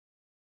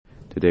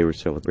today we're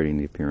celebrating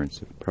the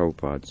appearance of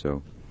Prabhupada,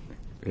 so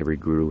every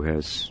guru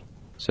has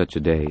such a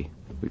day.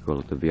 We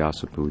call it the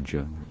Vyasa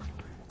Puja,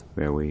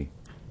 where we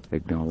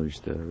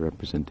acknowledge the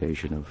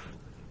representation of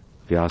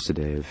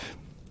Vyasadeva.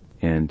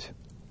 And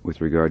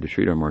with regard to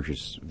Sridhar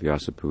Maharaj's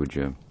Vyasa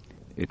Puja,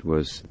 it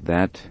was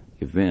that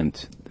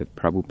event that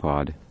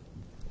Prabhupada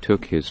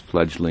took his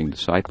fledgling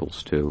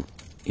disciples to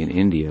in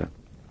India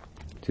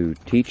to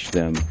teach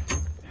them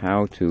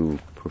how to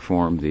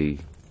perform the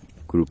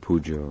Guru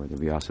Puja or the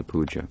Vyasa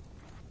Puja.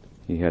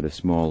 He had a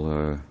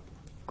small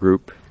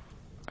group.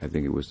 I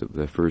think it was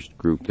the first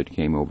group that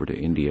came over to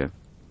India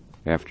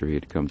after he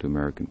had come to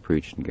America and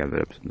preached and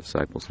gathered up some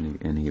disciples,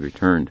 and he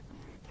returned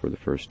for the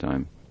first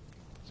time.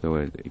 So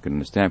you can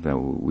understand that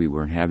we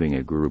weren't having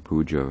a Guru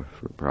Puja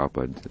for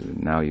Prabhupada.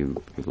 Now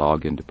you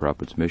log into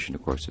Prabhupada's mission.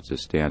 Of course, it's a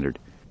standard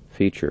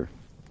feature.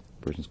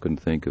 Persons couldn't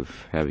think of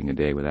having a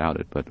day without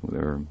it, but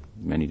there were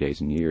many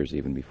days and years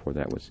even before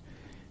that was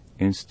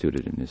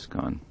instituted in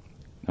ISKCON.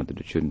 Not that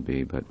it shouldn't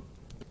be, but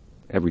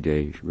every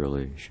day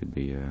really should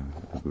be a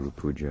Guru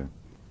Puja.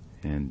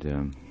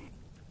 And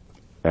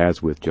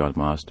as with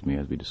Janmashtami,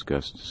 as we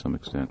discussed to some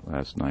extent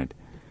last night,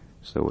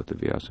 so with the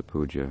Vyasa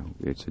Puja,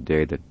 it's a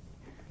day that,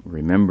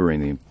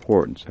 remembering the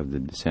importance of the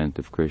descent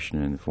of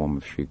Krishna in the form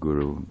of Sri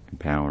Guru,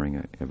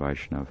 empowering a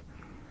Vaishnava,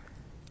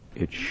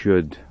 it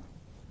should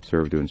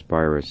serve to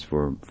inspire us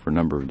for a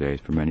number of days,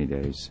 for many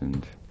days,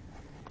 and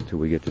until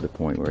we get to the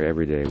point where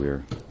every day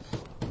we're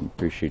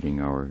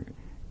appreciating our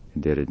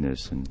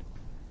indebtedness and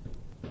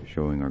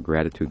showing our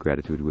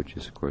gratitude which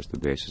is, of course, the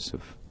basis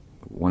of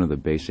one of the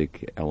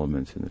basic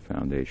elements in the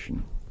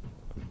foundation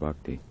of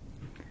bhakti.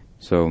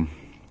 So,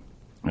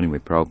 anyway,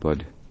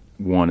 Prabhupada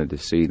wanted to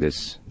see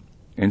this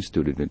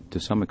instituted to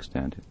some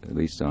extent, at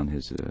least on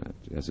his,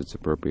 as it's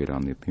appropriate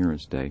on the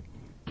appearance day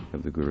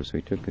of the Guru. So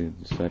he took the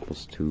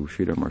disciples to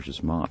Sridhar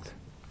Maharaj's Math,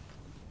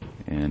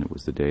 and it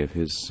was the day of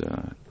his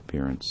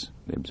appearance.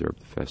 They observed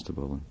the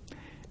festival,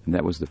 and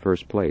that was the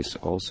first place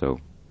also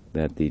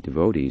that the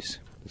devotees,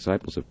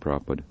 disciples of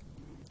Prabhupada,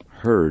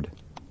 heard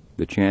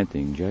the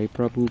chanting, Jai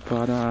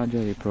Prabhupada,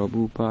 Jai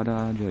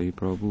Prabhupada, Jai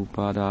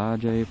Prabhupada,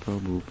 Jai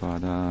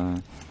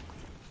Prabhupada,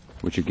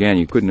 which again,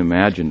 you couldn't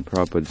imagine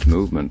Prabhupada's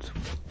movement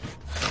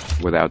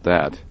without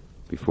that,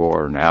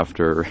 before and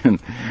after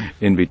and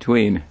in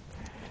between.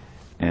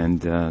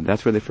 And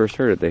that's where they first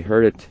heard it. They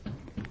heard it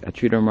at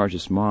Sridhar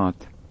Maharaj's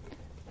Math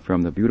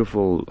from the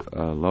beautiful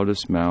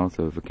lotus mouth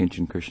of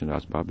Akinchan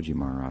Krishnadas Babaji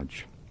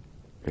Maharaj,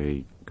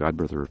 a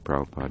godbrother of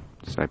Prabhupada,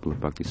 disciple of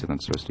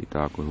Bhaktisiddhanta Saraswati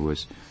Thakur, who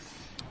was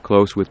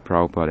close with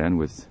Prabhupada and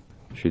with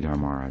Sridhar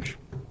Maharaj.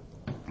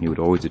 He would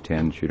always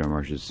attend Sridhar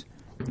Maharaj's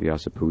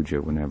Vyasa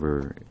Puja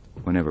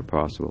whenever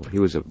possible. He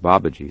was a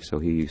Babaji, so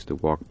he used to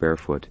walk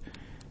barefoot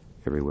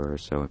everywhere.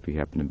 So if he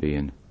happened to be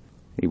in,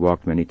 he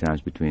walked many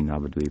times between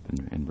Navadvip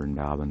and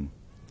Vrindavan,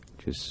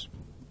 which is,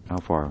 how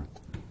far?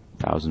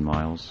 1,000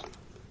 miles.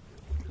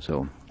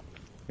 So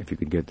if you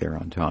could get there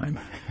on time,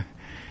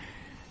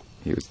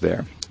 he was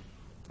there.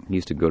 He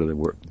used to go to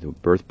the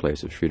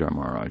birthplace of Sridhar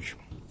Maharaj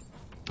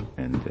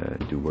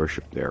and do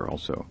worship there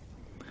also.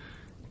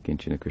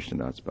 Kinchana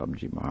Krishnadas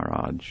Babaji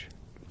Maharaj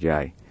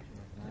Jai.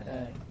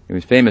 He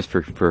was famous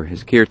for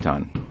his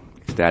kirtan,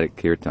 ecstatic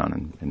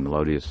kirtan and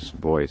melodious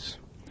voice.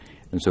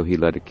 And so he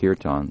led a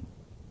kirtan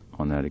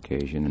on that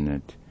occasion,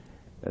 and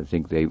I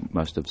think they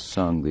must have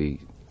sung the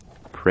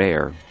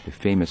prayer, the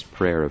famous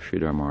prayer of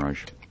Sridhar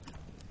Maharaj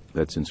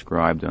that's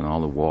inscribed on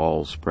all the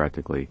walls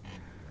practically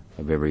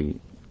of every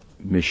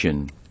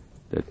mission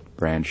that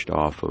branched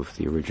off of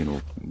the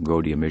original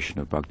Gaudiya mission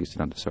of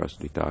Bhaktisiddhanta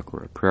Saraswati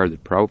Thakur, a prayer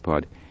that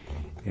Prabhupada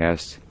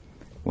asked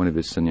one of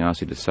his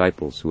sannyasi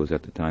disciples, who was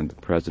at the time the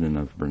president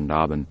of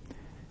Vrindavan,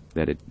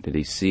 that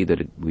he see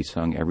that we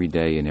sung every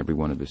day in every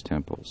one of his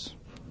temples.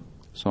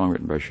 A song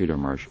written by Sridhar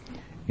Maharaj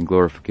in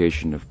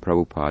glorification of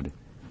Prabhupada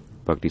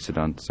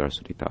Bhaktisiddhanta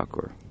Saraswati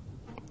Thakur,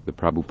 the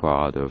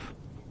Prabhupada of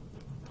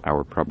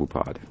our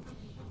Prabhupada.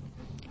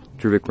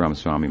 Trivikram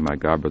Swami, my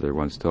godbrother,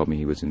 once told me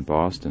he was in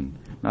but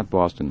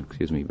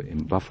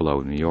in Buffalo,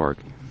 New York,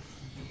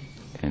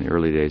 in the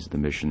early days of the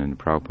mission, and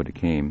Prabhupada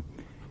came,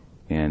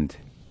 and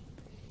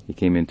he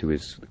came into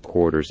his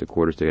quarters, the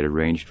quarters they had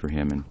arranged for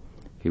him, and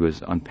he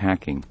was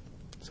unpacking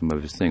some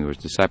of his things. His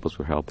disciples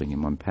were helping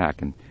him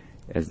unpack, and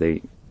as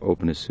they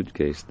opened his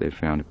suitcase, they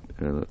found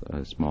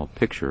a small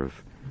picture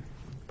of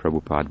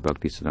Prabhupada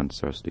Bhaktisiddhanta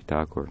Saraswati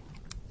Thakur.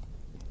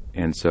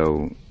 And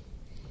so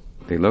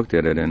they looked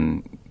at it,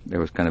 and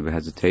there was kind of a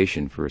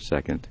hesitation for a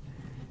second.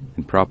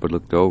 And Prabhupada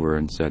looked over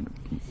and said,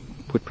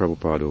 "Put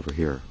Prabhupada over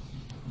here."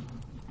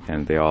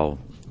 And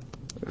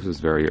this was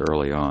very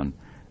early on,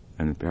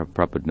 and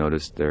Prabhupada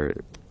noticed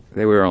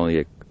they were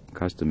only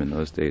accustomed in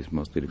those days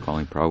mostly to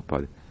calling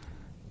Prabhupada.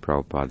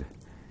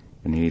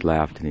 And he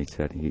laughed, and he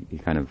said, he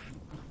kind of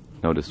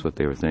noticed what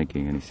they were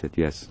thinking, and he said,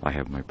 "Yes, I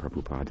have my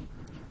Prabhupada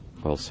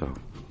also."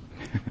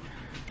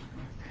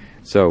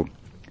 So,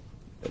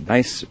 a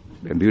nice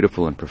and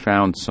beautiful and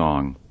profound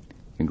song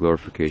in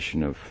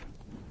glorification of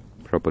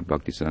Prabhupada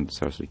Bhaktisiddhanta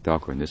Saraswati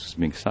Thakur, and this was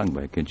being sung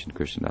by Kinchan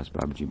Krishnadas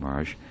Babaji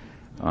Maharaj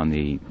on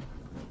the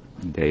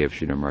day of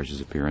Srila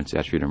Maharaj's appearance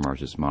at Srila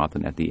Maharaj's mouth,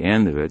 and at the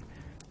end of it,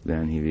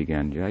 then he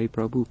began, Jai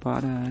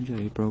Prabhupada,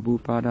 Jai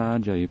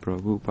Prabhupada, Jai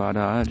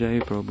Prabhupada, Jai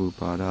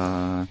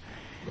Prabhupada.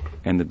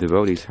 And the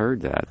devotees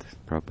heard that,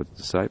 Prabhupada's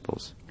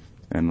disciples.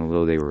 And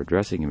although they were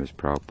addressing him as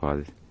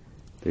Prabhupada,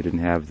 they didn't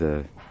have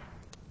the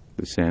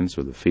sense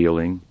or the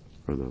feeling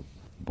or the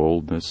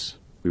boldness.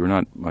 We were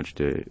not much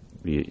to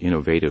be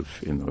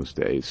innovative in those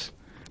days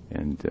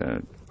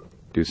and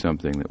do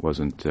something that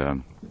wasn't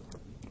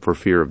for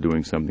fear of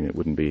doing something that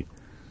wouldn't be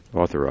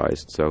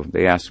authorized. So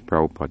they asked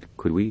Prabhupada,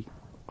 could we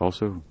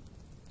also,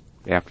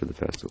 after the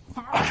festival,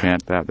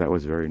 chant that? That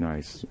was very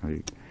nice.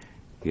 He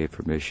gave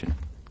permission.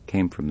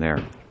 Came from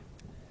there.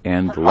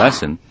 And the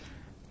lesson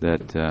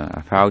that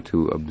of how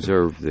to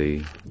observe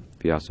the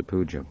Vyasa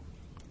Puja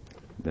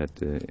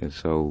that is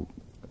so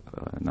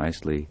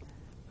nicely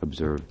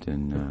observed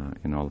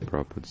in all of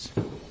Prabhupada's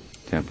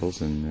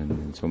temples and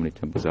in so many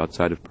temples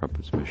outside of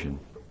Prabhupada's mission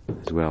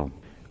as well.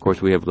 Of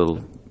course, we have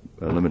a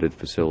limited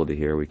facility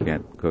here. We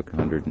can't cook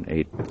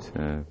 108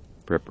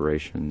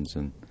 preparations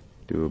and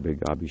do a big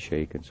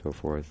abhishek and so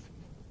forth.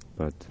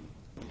 But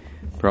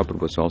Prabhupada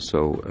was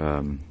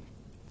also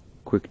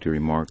quick to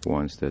remark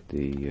once that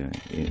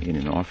in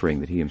an offering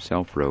that he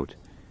himself wrote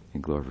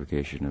in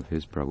glorification of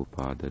his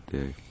Prabhupada,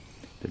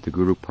 that the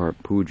Guru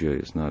Puja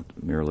is not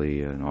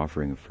merely an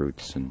offering of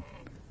fruits and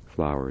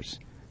flowers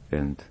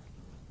and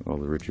all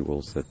the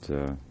rituals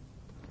that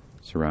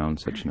surround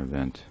such an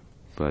event.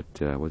 But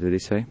what did he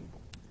say?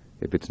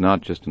 If it's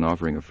not just an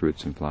offering of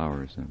fruits and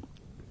flowers,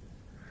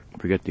 I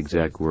forget the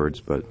exact words,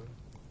 but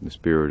the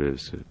spirit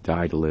is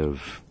die to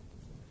live,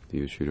 to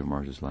use Srila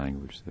Maharaj's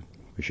language, that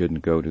we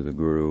shouldn't go to the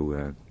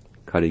Guru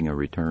cutting a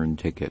return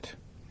ticket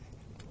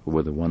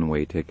with a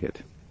one-way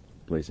ticket,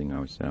 placing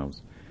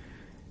ourselves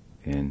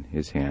in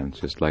his hands,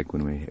 just like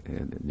when we,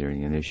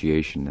 during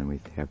initiation, then we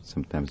have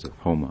sometimes a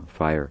homa,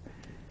 fire,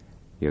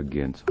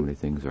 yajna, and so many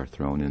things are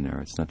thrown in there.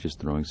 It's not just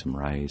throwing some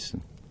rice,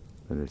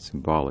 but it's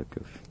symbolic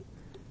of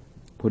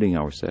putting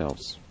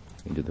ourselves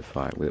into the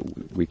fire.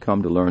 We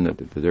come to learn that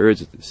there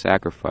is a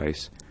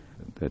sacrifice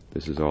that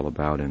this is all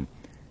about, and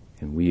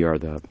we are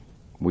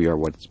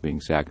what's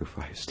being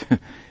sacrificed.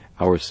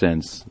 Our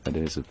sense, that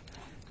is, a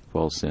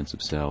false sense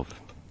of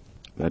self,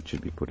 that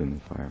should be put in the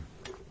fire.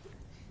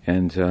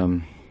 And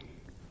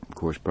of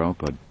course,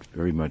 Prabhupada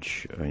very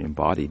much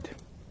embodied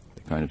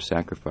the kind of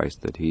sacrifice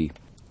that he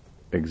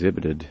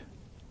exhibited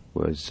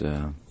was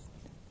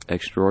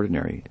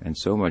extraordinary, and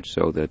so much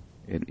so that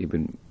it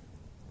even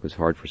was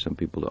hard for some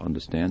people to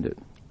understand it.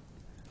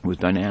 It was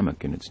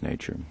dynamic in its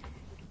nature.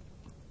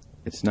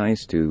 It's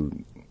nice to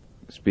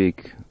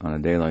speak on a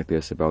day like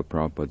this about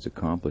Prabhupada's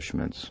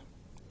accomplishments,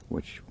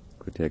 which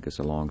could take us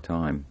a long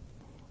time,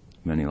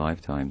 many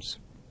lifetimes.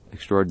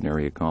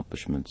 Extraordinary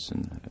accomplishments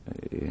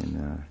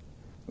in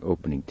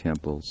opening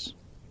temples,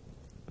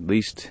 at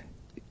least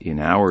in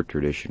our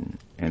tradition,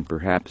 and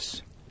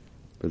perhaps,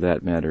 for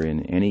that matter,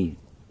 in any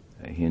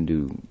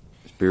Hindu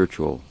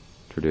spiritual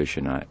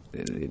tradition.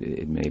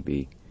 It may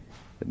be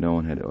that no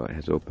one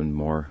has opened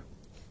more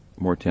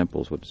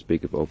temples, what to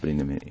speak of opening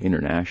them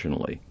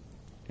internationally.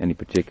 Any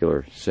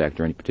particular sect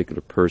or any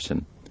particular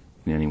person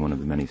in any one of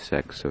the many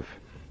sects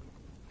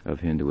of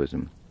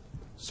Hinduism.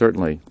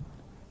 Certainly,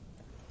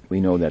 we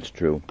know that's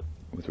true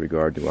with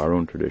regard to our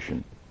own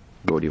tradition,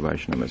 Gaudiya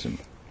Vaishnavism.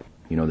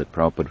 You know that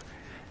Prabhupada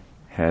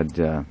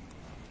had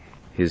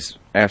his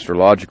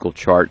astrological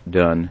chart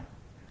done.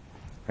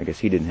 I guess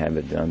he didn't have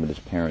it done, but his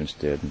parents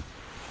did,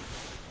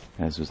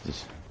 as was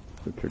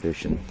the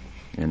tradition.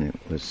 And it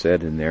was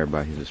said in there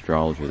by his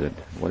astrologer that,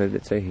 what did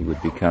it say? He would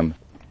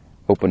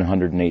open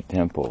 108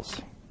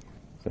 temples.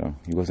 So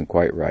he wasn't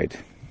quite right.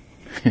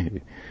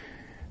 I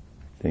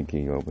think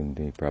he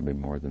opened probably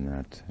more than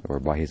that, or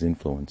by his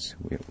influence.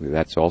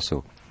 That's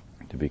also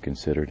to be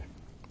considered,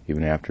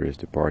 even after his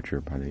departure,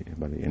 by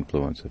the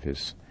influence of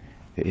his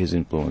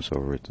influence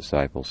over his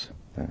disciples.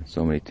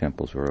 So many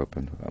temples were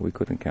opened. We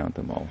couldn't count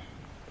them all,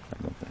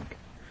 I don't think.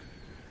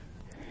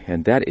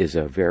 And that is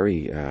a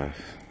very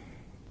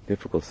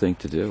difficult thing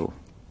to do,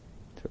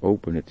 to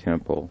open a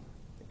temple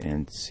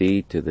and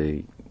see to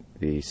the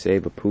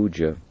seva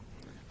puja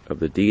of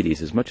the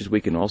deities, as much as we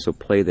can also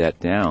play that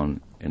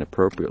down, and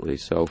appropriately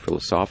so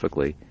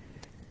philosophically.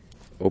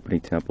 Opening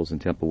temples and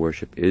temple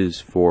worship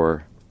is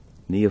for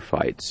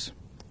neophytes.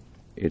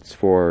 It's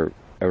for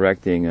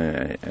erecting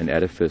an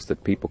edifice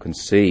that people can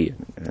see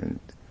and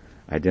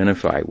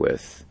identify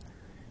with.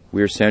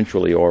 We're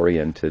centrally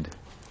oriented,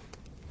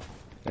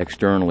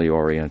 externally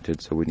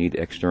oriented, so we need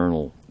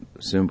external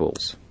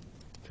symbols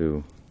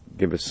to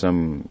give us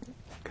some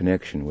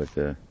connection with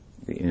the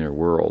inner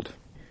world.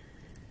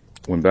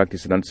 When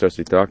Bhaktisiddhanta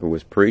Saraswati Thakur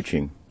was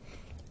preaching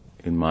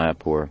in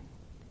Mayapur,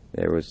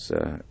 there was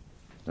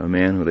a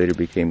man who later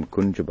became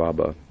Kunja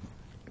Baba,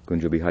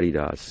 Kunja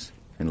Biharidas,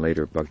 and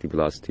later Bhakti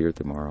Vilas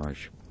Tirtha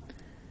Maharaj,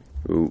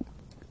 who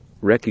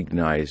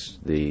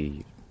recognized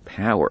the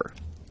power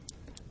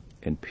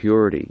and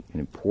purity and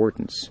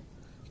importance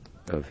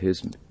of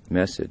his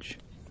message.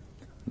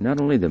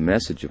 Not only the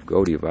message of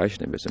Gaudiya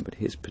Vaishnavism, but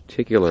his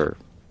particular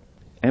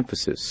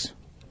emphasis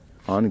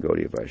on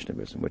Gaudiya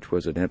Vaishnavism, which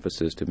was an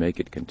emphasis to make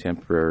it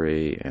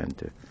contemporary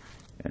and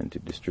to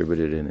distribute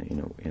it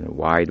in a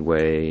wide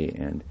way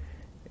and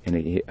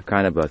a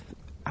kind of a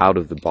out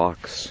of the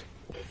box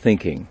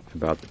thinking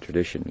about the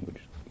tradition,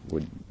 which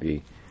would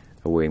be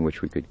a way in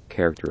which we could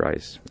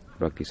characterize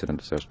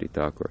Bhaktisiddhanta Saraswati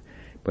Thakur.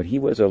 But he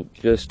was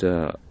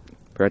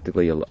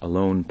practically a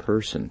lone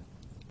person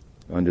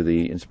under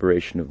the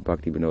inspiration of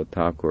Bhaktivinoda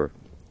Thakur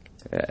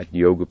at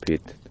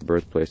Yogapith, the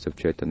birthplace of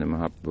Chaitanya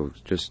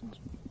Mahaprabhu, just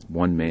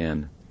one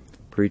man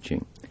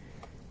preaching.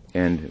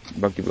 And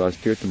Bhakti-Vilas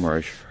Tirtha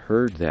Maharaj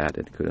heard that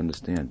and could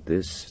understand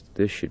this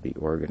should be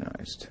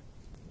organized.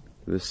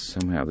 This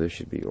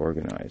should be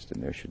organized,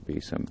 and there should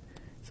be some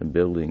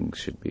buildings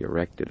should be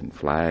erected and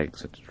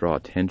flags to draw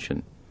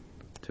attention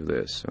to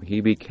this. So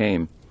he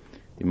became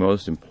the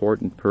most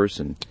important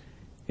person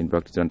in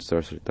Bhaktisiddhanta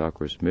Saraswati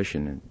Thakur's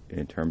mission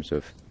in terms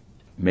of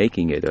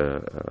making it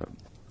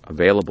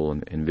available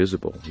and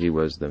visible. He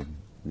was the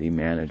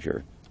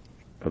manager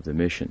of the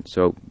mission.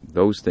 So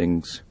those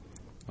things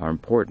are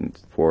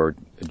important for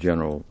the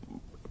general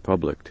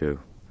public to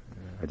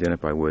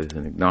identify with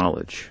and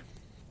acknowledge.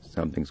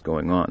 Something's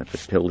going on.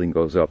 If a building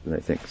goes up, then they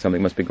think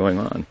something must be going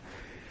on.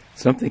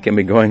 Something can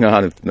be going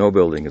on if no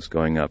building is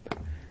going up,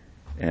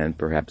 and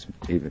perhaps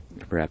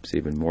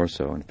even more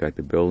so. In fact,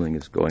 the building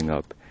is going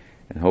up,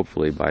 and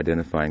hopefully by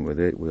identifying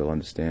with it, we'll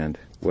understand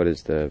what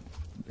is the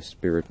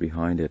spirit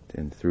behind it,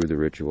 and through the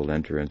ritual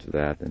enter into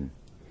that. And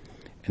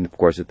of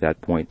course, at that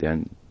point,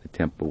 then the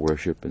temple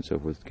worship and so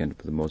forth can,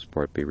 for the most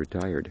part, be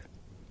retired.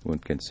 One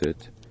can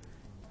sit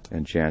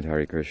and chant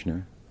Hare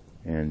Krishna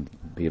and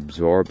be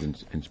absorbed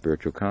in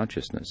spiritual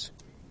consciousness.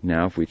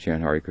 Now, if we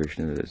chant Hare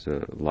Krishna, there's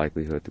a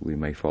likelihood that we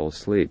may fall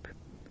asleep.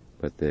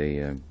 But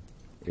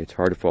it's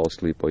hard to fall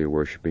asleep while you're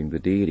worshiping the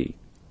deity,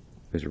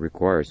 because it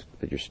requires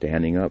that you're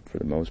standing up for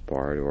the most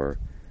part, or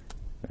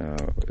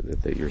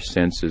that your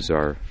senses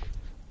are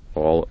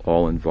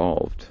all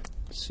involved.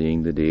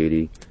 Seeing the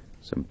deity,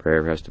 some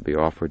prayer has to be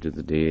offered to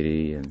the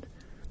deity, and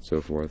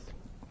so forth.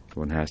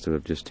 One has to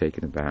have just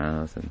taken a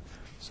bath, and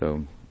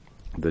so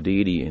the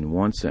deity, in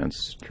one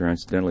sense,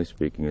 transcendentally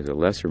speaking, is a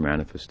lesser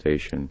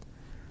manifestation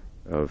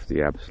of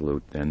the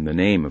Absolute than the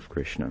name of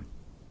Krishna.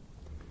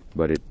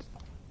 But it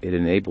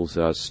enables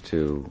us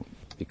to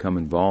become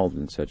involved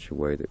in such a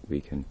way that we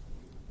can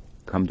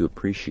come to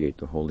appreciate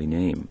the holy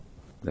name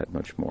that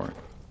much more,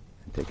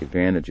 and take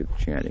advantage of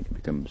the chanting, and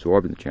become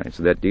absorbed in the chanting.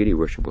 So that deity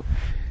worship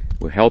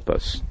will help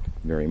us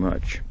very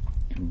much.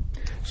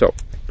 So,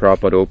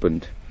 Prabhupada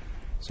opened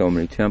so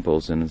many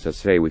temples, and as I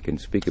say, we can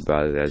speak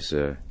about it as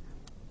a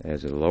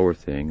lower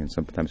thing, and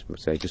sometimes people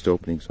say, just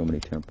opening so many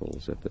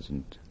temples, that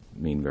doesn't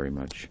mean very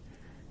much.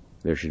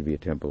 There should be a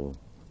temple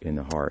in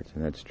the heart,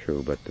 and that's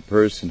true, but the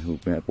person who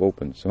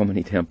opened so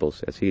many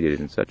temples, as he did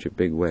in such a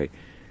big way,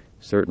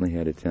 certainly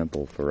had a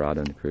temple for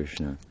Radha and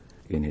Krishna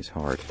in his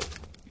heart.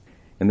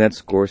 And that's,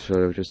 of course,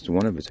 just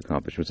one of his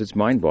accomplishments. It's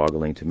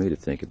mind-boggling to me to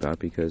think about,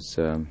 because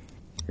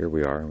here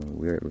we are,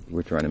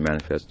 we're trying to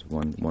manifest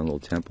one little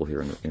temple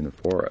here in the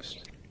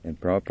forest. And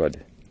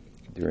Prabhupada,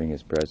 during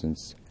his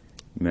presence,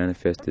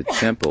 manifested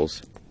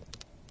temples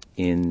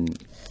in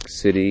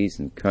cities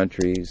and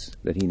countries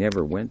that he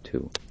never went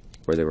to,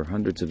 where there were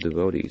hundreds of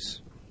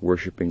devotees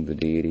worshipping the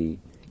deity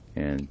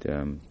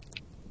and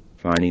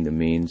finding the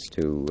means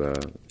to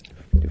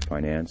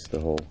finance the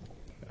whole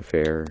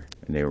affair,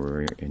 and they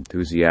were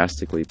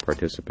enthusiastically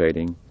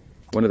participating.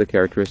 One of the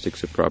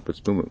characteristics of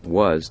Prabhupada's movement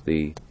was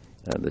the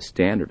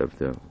standard of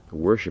the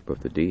worship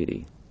of the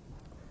deity.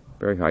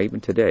 Very high,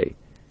 even today.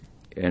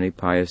 Any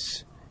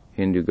pious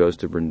Hindu goes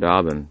to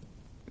Vrindavan,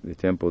 the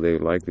temple they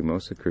like the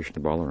most is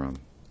Krishna Balaram.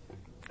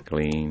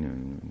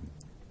 Clean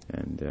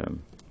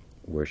and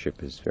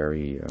worship is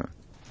very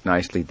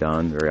nicely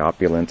done, very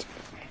opulent.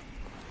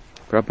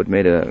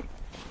 Prabhupada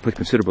put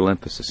considerable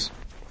emphasis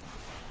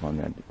on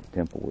that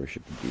temple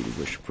worship and deity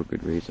worship for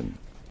good reason.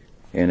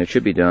 And it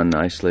should be done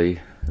nicely,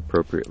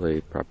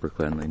 appropriately, proper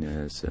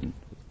cleanliness and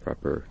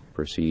proper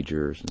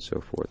procedures and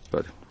so forth.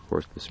 But, of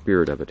course, the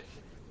spirit of it,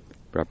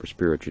 proper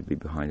spirit should be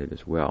behind it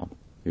as well.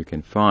 You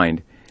can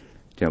find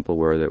a temple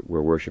where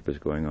worship is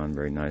going on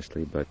very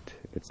nicely, but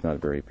it's not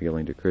very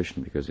appealing to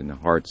Krishna, because in the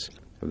hearts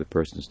of the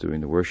persons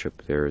doing the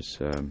worship, there's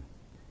a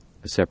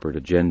separate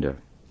agenda.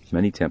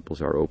 Many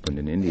temples are opened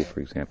in India, for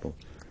example,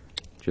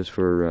 just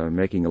for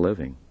making a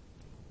living.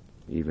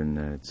 Even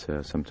it's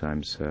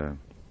sometimes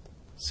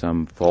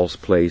some false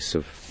place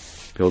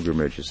of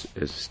pilgrimage is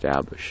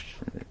established.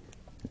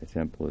 The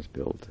temple is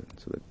built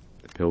so that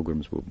the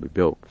pilgrims will be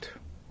bilked.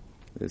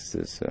 This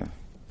is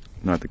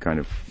not the kind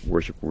of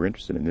worship we're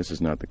interested in. This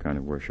is not the kind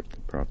of worship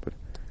that Prabhupada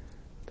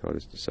taught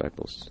his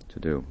disciples to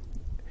do.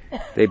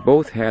 They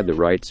both had the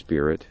right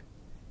spirit,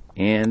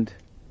 and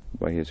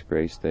by his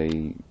grace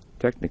they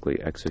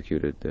technically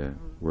executed the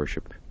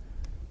worship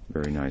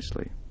very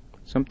nicely.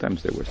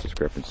 Sometimes there was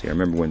discrepancy. I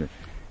remember when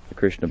the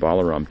Krishna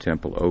Balaram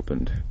temple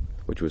opened,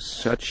 which was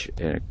such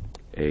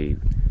a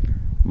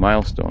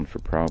milestone for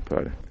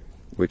Prabhupada,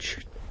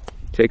 which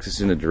takes us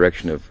in the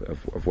direction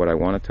of what I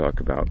want to talk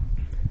about.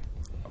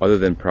 Other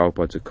than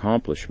Prabhupada's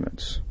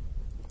accomplishments,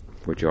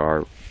 which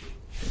are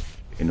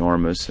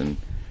enormous and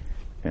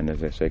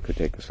as I say, could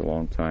take us a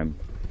long time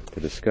to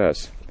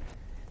discuss.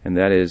 And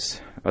that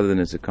is, other than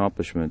his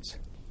accomplishments,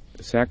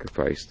 the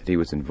sacrifice that he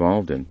was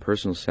involved in,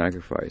 personal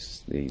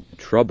sacrifice, the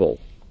trouble,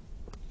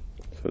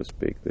 so to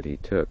speak, that he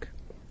took,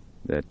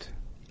 that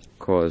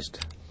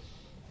caused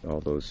all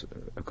those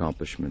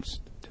accomplishments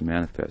to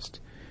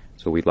manifest.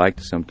 So we'd like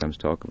to sometimes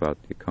talk about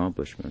the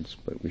accomplishments,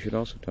 but we should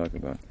also talk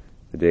about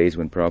the days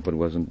when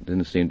Prabhupada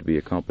didn't seem to be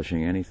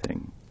accomplishing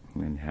anything,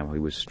 and how he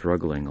was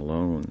struggling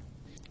alone.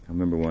 I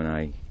remember when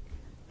I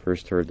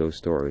first heard those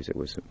stories, it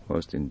was the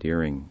most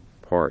endearing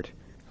part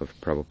of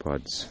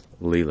Prabhupada's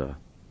Leela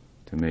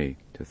to me,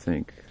 to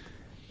think,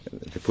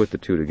 to put the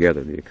two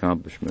together, the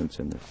accomplishments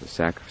and the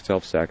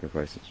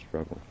self-sacrifice and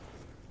struggle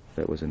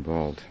that was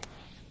involved.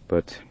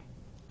 But,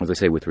 as I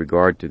say, with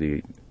regard to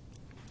the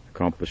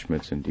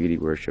accomplishments in deity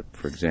worship,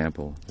 for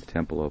example, the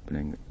temple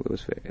opening, it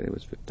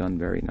was done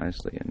very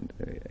nicely and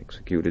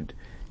executed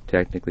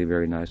technically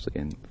very nicely,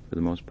 and for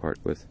the most part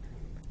with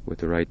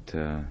the right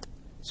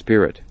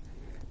spirit.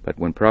 But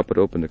when Prabhupada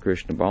opened the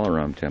Krishna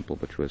Balaram temple,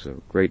 which was a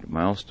great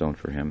milestone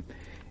for him,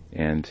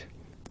 and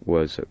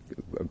was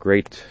a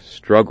great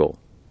struggle,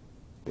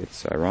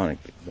 it's ironic,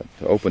 but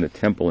to open a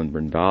temple in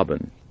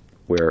Vrindavan,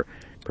 where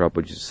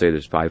Prabhupada used to say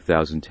there's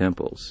 5,000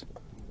 temples,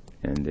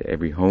 and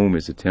every home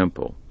is a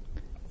temple.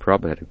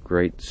 Prabhupada had a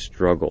great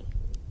struggle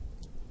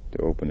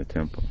to open a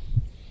temple.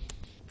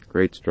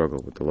 Great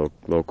struggle with the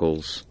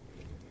locals,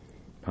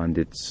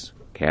 Pandits,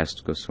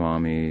 caste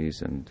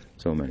Goswamis, and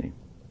so many.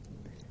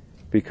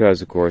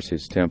 Because, of course,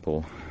 his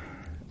temple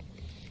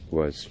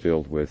was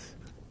filled with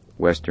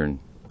Western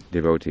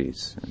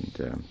devotees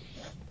and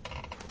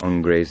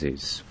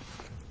Angrezis,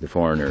 the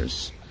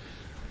foreigners,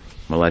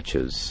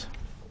 Malechas,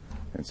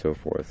 and so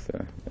forth,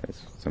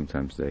 as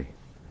sometimes they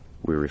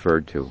were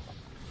referred to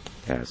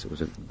as. It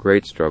was a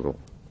great struggle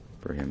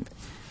for him,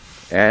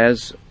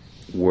 as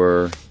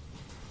were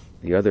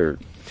the other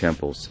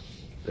temples,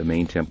 the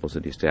main temples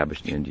that he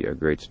established in India, a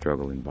great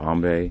struggle in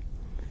Bombay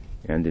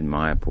and in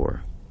Mayapur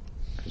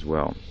as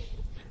well.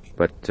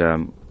 But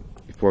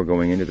before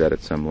going into that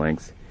at some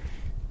length,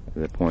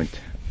 the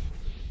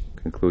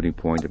concluding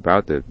point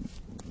about the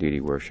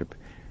deity worship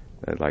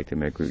that I'd like to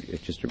make,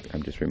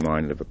 I'm just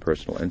reminded of a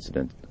personal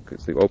incident,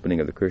 because the opening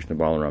of the Krishna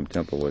Balaram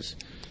temple was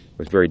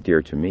very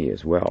dear to me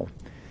as well.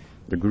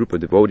 The group of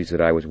devotees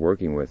that I was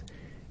working with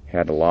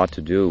had a lot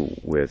to do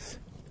with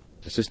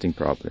assisting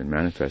Prabhupada in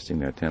manifesting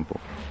that temple,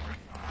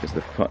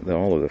 because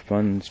all of the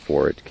funds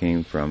for it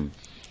came from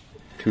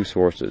two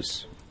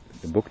sources.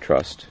 The book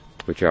trust,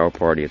 which our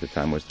party at the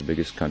time was the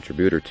biggest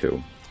contributor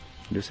to.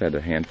 We just had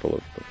a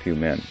few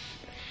men,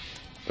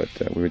 but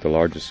we were the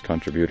largest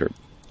contributor.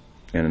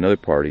 And another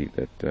party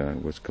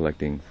that was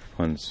collecting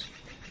funds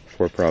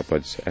for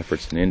Prabhupada's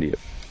efforts in India.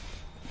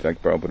 In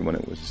fact, Prabhupada, when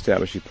it was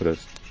established, he put an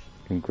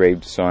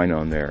engraved sign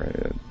on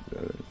there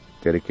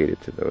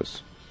dedicated to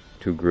those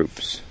two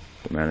groups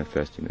for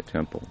manifesting the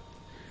temple.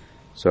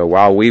 So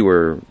while we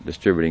were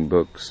distributing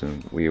books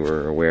and we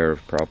were aware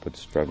of Prabhupada's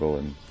struggle,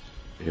 and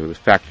it was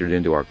factored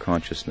into our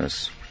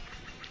consciousness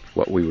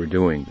what we were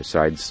doing,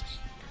 besides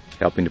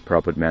helping the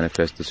Prabhupada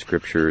manifest the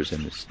scriptures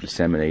and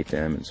disseminate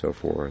them and so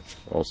forth,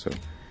 also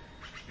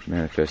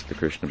manifest the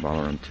Krishna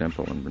Balaram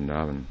temple in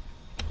Vrindavan.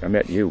 I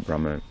met you,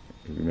 Brahma,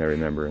 if you may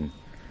remember, in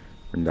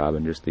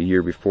Vrindavan just the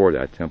year before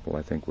that temple,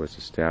 I think, was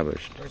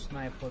established. First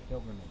Mayapur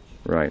pilgrimage.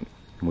 Right.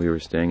 And we were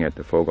staying at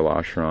the Fogel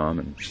Ashram,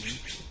 and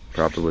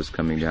Prabhupada was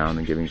coming down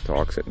and giving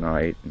talks at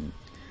night. And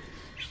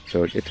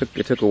so it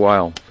took a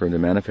while for him to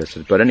manifest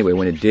it. But anyway,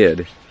 when it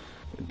did,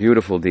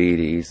 beautiful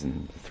deities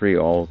and 3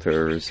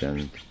 altars,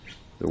 and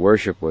the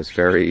worship was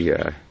very,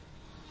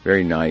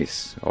 very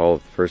nice, all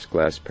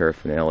first-class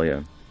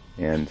paraphernalia.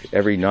 And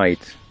every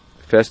night,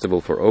 the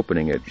festival for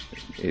opening it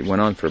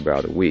went on for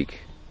about a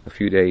week, a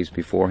few days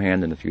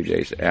beforehand and a few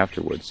days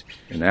afterwards.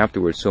 And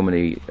afterwards, so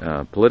many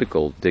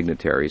political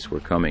dignitaries were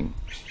coming,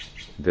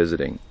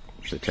 visiting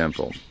the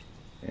temple,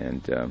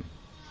 and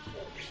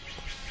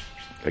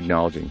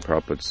acknowledging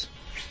Prabhupada's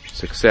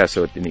success.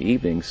 So in the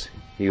evenings,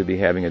 he would be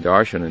having a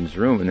darshan in his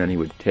room, and then he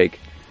would take,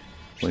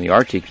 when the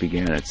artik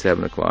began at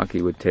 7 o'clock,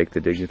 he would take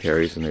the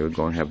dignitaries and they would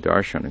go and have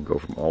darshan and go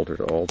from altar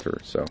to altar.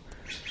 So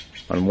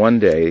on one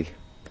day,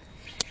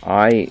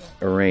 I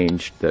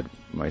arranged that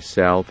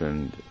myself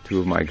and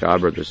 2 of my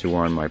godbrothers who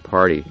were on my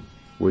party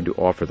would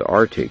offer the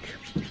artik.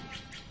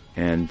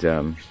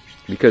 And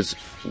because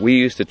we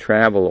used to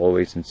travel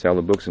always and sell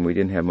the books, and we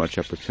didn't have much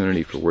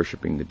opportunity for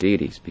worshiping the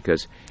deities,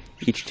 because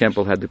each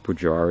temple had the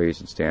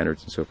pujaris and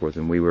standards and so forth,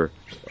 and we were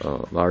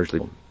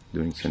largely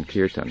doing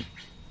Sankirtan.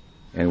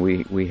 And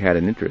we had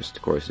an interest,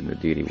 of course, in the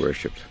deity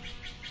worship.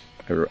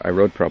 I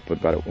wrote Prabhupada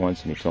about it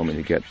once, and he told me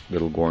to get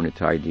little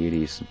Gaurnitai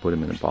deities and put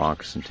them in a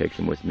box and take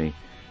them with me,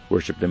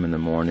 worship them in the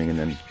morning, and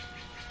then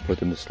put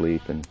them to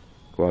sleep and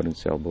go out and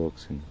sell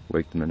books and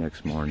wake them the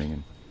next morning.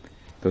 And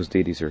those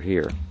deities are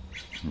here.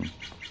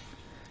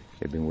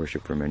 They've been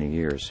worshipped for many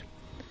years.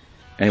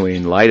 Anyway,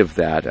 in light of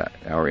that,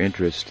 our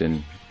interest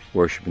in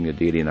worshiping the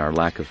deity and our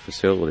lack of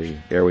facility,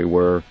 there we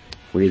were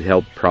We had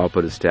helped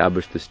Prabhupada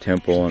establish this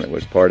temple, and it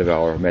was part of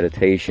our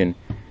meditation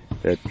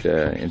that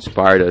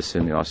inspired us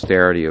in the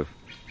austerity of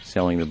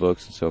selling the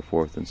books and so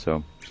forth. And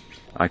so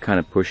I kind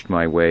of pushed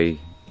my way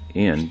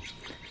in,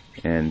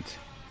 and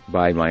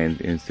by my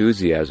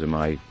enthusiasm,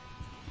 I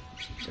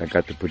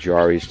got the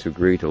pujaris to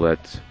agree to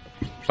let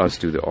us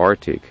do the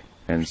artik.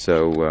 And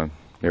so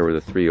there were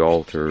the 3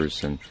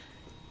 altars,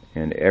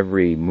 and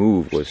every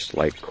move was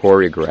like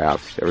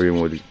choreographed.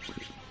 Everyone would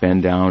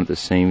bend down at the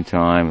same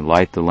time,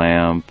 light the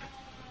lamp,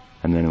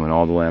 and then when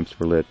all the lamps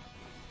were lit,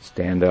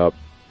 stand up.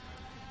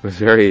 It was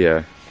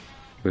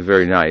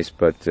very nice,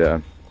 but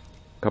a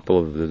couple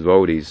of the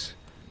devotees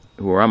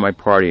who were on my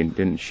party and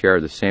didn't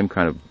have the same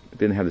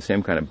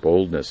kind of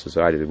boldness as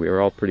I did. We were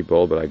all pretty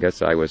bold, but I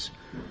guess I was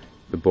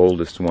the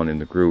boldest one in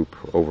the group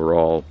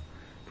overall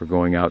for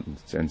going out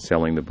and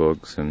selling the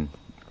books. And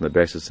on the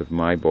basis of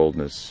my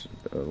boldness,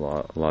 a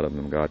lot of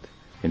them got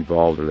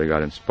involved, or they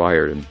got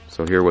inspired. And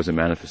so here was a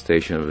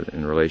manifestation of it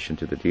in relation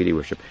to the deity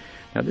worship.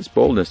 Now, this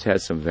boldness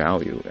has some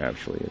value,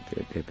 actually.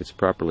 If it's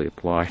properly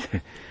applied,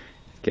 it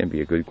can be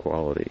a good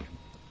quality.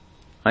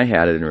 I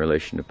had it in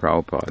relation to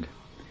Prabhupada,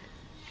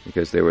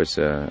 because there was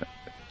a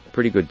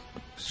pretty good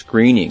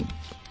screening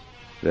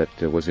that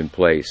was in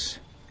place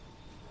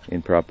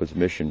in Prabhupada's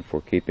mission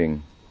for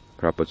keeping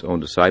Prabhupada's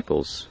own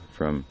disciples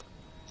from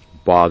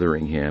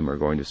bothering him or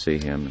going to see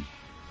him,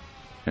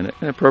 and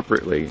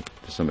appropriately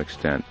to some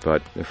extent.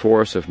 But the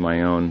force of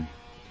my own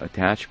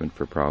attachment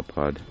for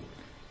Prabhupada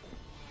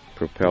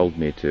propelled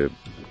me to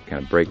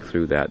kind of break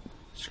through that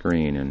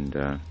screen,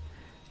 and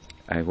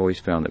I've always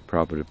found that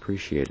Prabhupada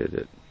appreciated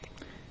it.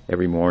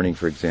 Every morning,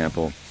 for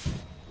example,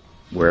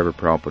 wherever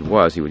Prabhupada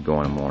was, he would go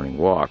on a morning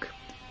walk,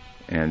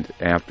 and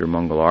after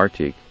Mangal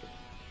Artik,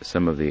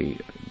 some of the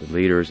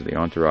leaders of the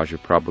entourage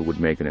of Prabhupada would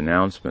make an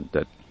announcement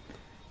that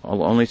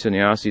only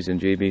sannyasis in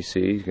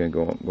GBC can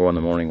go on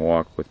the morning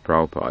walk with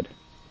Prabhupada.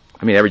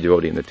 I mean, every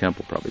devotee in the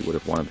temple probably would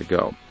have wanted to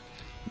go,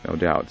 no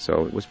doubt.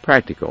 So it was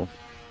practical,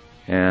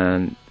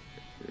 and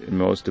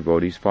most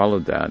devotees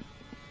followed that.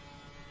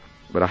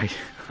 But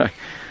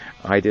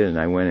I didn't.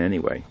 I went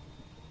anyway.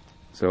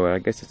 So I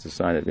guess it's a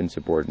sign of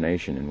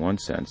insubordination in one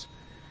sense.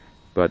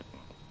 But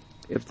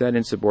if that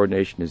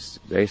insubordination is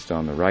based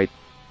on the right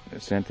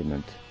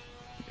sentiment,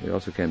 it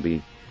also can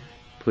be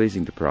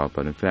pleasing to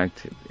Prabhupada. In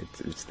fact,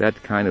 it's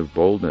that kind of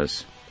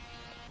boldness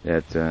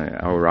that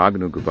our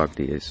Raganuga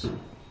Bhakti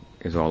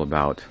is all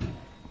about.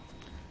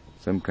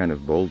 Some kind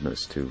of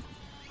boldness to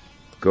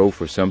go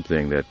for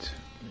something that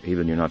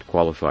even you're not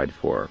qualified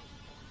for,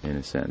 in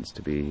a sense,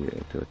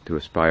 to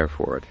aspire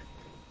for it.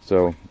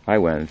 So I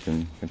went,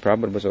 and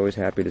Prabhupada was always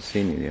happy to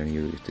see me. He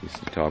used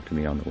to talk to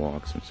me on the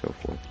walks and so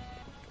forth.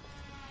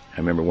 I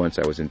remember once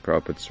I was in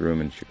Prabhupada's room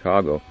in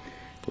Chicago,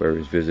 where he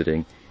was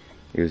visiting.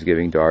 He was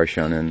giving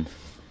darshan, and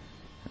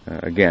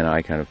again,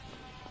 I kind of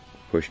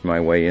pushed my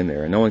way in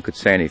there. And no one could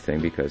say anything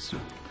because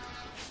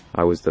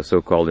I was the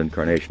so-called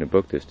incarnation of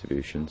book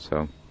distribution,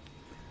 so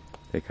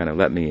they kind of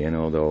let me in,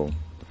 although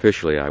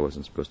officially I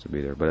wasn't supposed to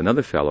be there. But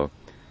another fellow,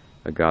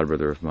 a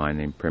godbrother of mine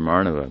named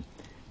Premarnava,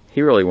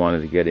 he really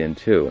wanted to get in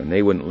too, and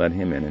they wouldn't let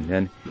him in. And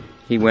then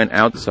he went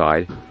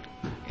outside,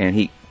 and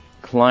he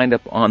climbed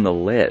up on the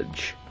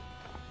ledge,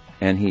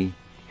 and he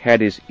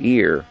had his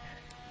ear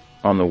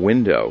on the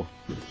window,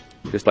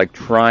 just like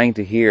trying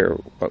to hear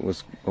what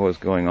was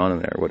going on in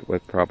there,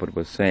 what Prabhupada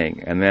was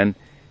saying. And then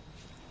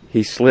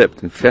he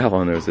slipped and fell,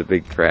 and there was a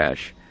big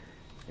crash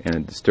and a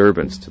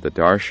disturbance to the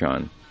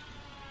darshan.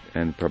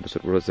 And Prabhupada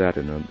said, "What was that?"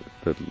 And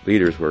the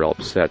leaders were all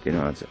upset.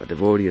 It's a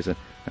devotee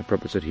and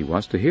Prabhupada said, "He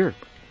wants to hear.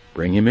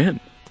 Bring him in."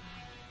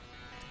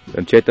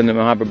 And Chaitanya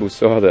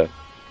Mahaprabhu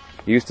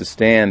he used to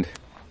stand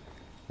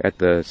at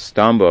the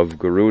stamba of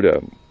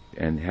Garuda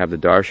and have the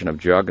darshan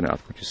of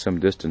Jagannath, which is some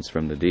distance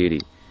from the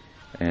deity.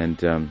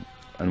 And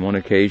on one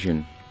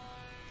occasion,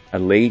 a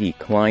lady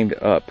climbed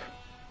up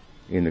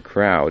in the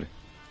crowd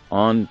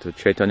onto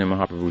Chaitanya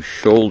Mahaprabhu's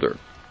shoulder,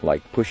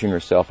 like pushing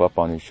herself up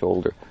on his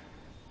shoulder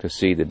to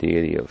see the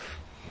deity of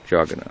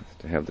Jagannath,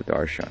 to have the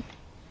darshan.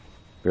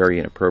 Very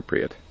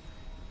inappropriate.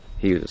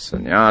 He was a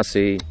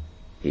sannyasi,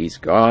 he's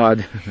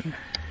God,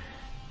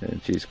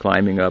 and she's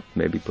climbing up,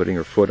 maybe putting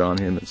her foot on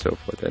him and so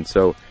forth. And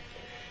so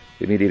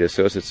the immediate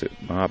associates of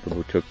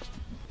Mahaprabhu took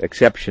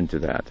exception to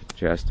that,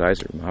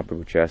 chastised her.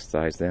 Mahaprabhu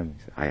chastised them.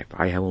 He said,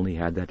 I have only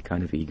had that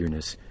kind of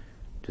eagerness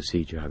to see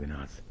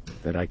Jagannath,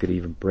 that I could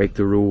even break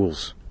the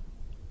rules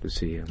to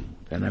see him.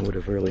 Then I would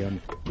have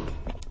really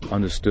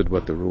understood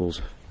what the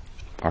rules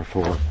are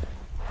for.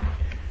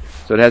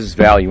 So it has its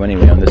value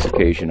anyway. On this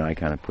occasion, I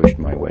kind of pushed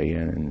my way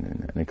in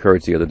and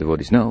encouraged the other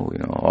devotees. No,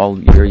 all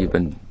year you've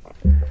been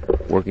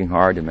working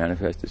hard to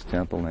manifest this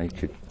temple, and I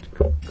should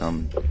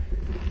come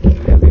and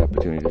have the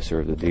opportunity to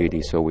serve the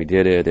deity. So we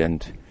did it,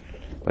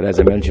 but as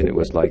I mentioned, it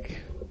was like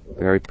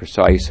very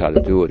precise how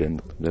to do it,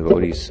 and the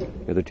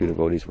other two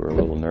devotees were a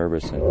little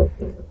nervous,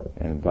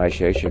 and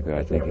Vaisheshika,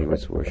 I think he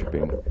was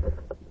worshipping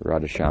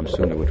Radha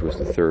Shamsuna, which was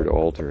the third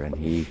altar, and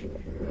he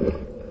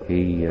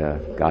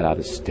got out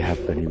of step,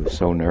 and he was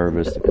so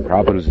nervous. The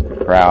Prabhupada was in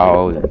the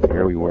crowd, and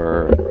here we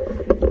were.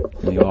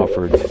 and he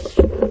offered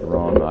the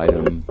wrong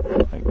item,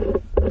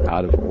 like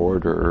out of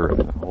order,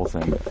 and the whole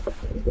thing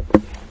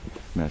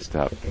messed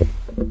up.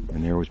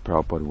 And there was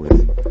Prabhupada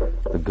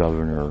with the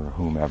governor or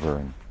whomever,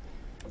 and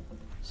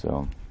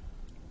so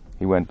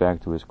he went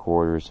back to his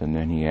quarters, and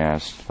then he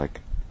asked,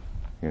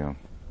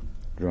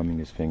 drumming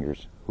his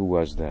fingers, who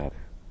was that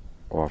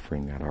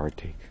offering that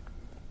artik?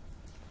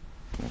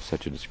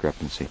 Such a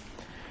discrepancy.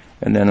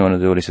 And then one of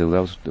the devotees said,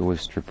 well, it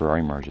was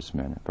Tripurari Maharaj's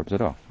man. Prabhupada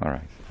said, oh, all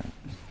right.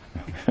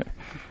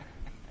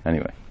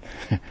 Anyway.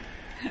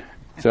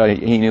 So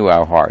he knew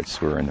our hearts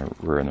were in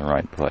the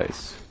right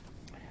place.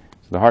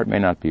 So the heart may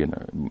not be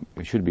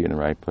it should be in the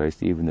right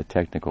place. Even the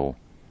technical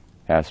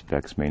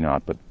aspects may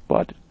not,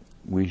 but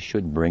we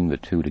should bring the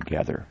two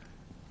together.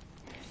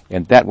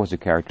 And that was a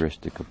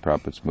characteristic of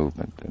Prabhupada's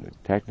movement. That it's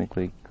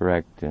technically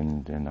correct,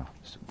 and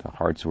the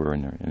hearts were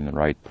in the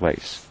right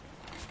place,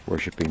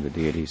 worshipping the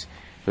deities.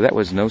 So that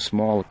was no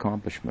small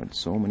accomplishment.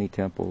 So many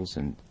temples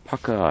and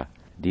paka,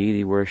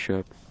 deity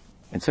worship,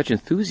 and such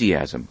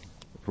enthusiasm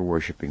for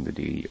worshipping the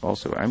deity.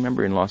 Also, I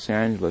remember in Los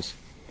Angeles,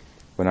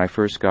 when I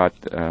first got,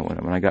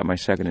 when I got my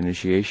second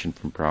initiation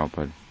from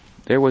Prabhupada,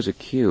 there was a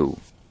queue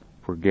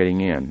for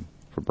getting in,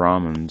 for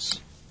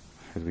Brahmins,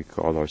 as we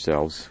called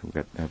ourselves,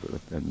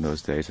 in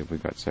those days, if we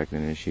got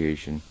second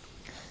initiation,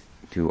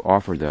 to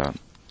offer the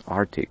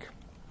artik.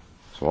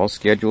 So all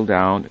scheduled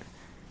out,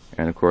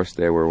 and of course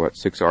there were,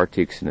 6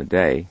 artiks in a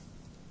day,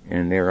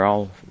 and they were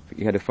all,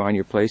 you had to find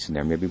your place in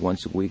there. Maybe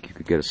once a week you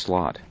could get a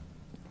slot.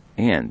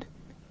 And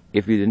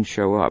if you didn't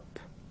show up,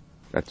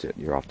 that's it,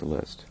 you're off the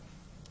list.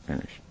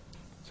 Finished.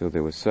 So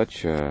there was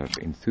such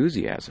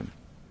enthusiasm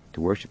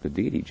to worship the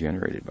deity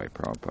generated by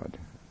Prabhupada.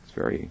 It's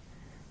very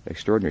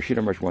extraordinary. Srila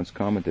Maharaj once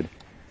commented,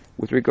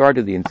 with regard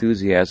to the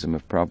enthusiasm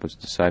of Prabhupada's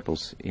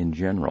disciples in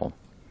general,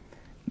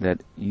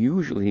 that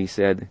usually, he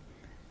said,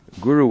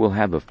 Guru will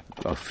have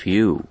a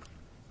few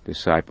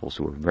disciples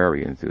who are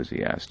very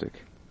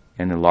enthusiastic,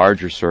 and a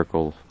larger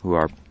circle who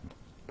are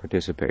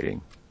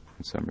participating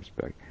in some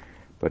respect.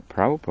 But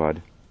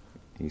Prabhupada,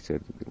 he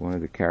said, one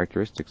of the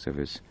characteristics of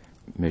his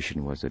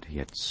mission was that he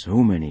had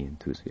so many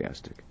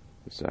enthusiastic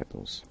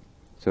disciples.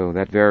 So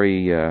that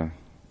very,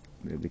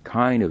 the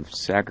kind of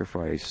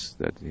sacrifice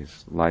that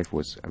his life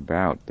was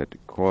about, that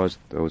caused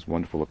those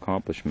wonderful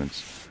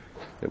accomplishments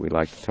that we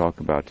like to talk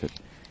about to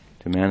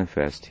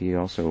manifest, he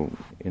also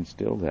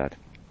instilled that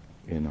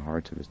in the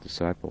hearts of his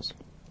disciples.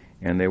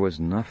 And there was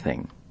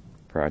nothing,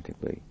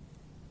 practically,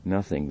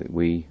 nothing that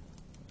we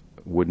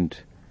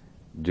wouldn't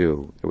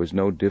do. There was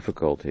no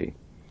difficulty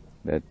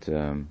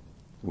that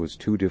was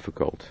too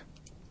difficult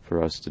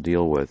for us to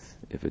deal with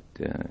if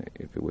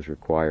it was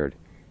required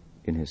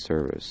in his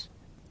service.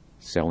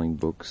 Selling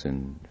books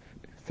in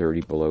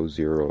 30 below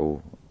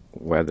zero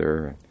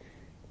weather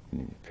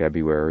in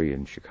February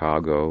in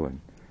Chicago,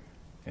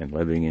 and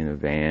living in a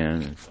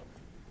van, and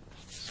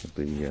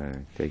simply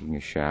taking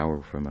a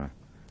shower from a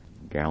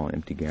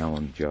empty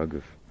gallon jug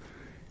of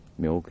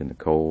milk in the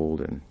cold,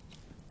 and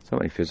so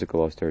many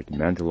physical austerities,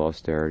 mental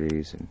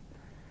austerities,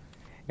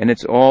 and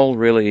it's all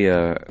really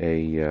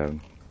a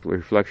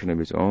reflection of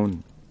his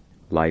own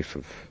life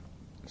of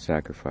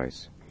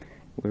sacrifice.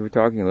 We were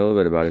talking a little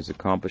bit about his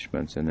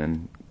accomplishments, and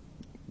then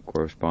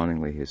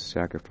correspondingly his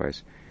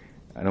sacrifice.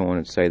 I don't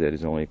want to say that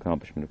his only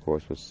accomplishment, of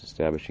course, was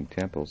establishing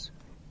temples,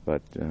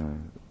 but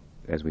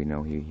as we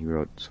know, he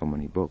wrote so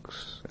many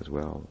books as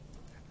well,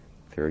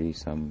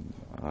 30-some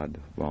odd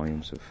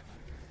volumes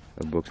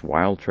of books,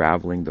 while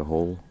traveling the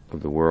whole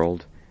of the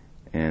world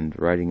and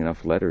writing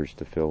enough letters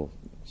to fill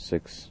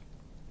 6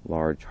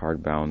 large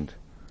hardbound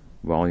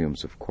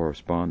volumes of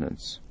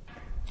correspondence,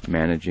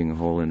 managing a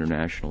whole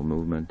international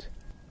movement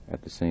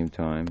at the same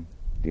time,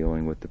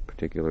 dealing with the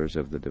particulars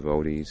of the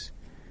devotees.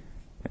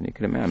 And you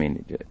can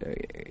imagine,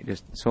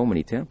 just so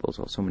many temples,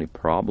 so many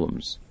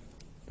problems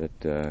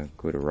that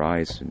could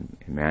arise in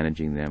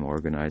managing them,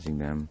 organizing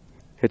them.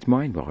 It's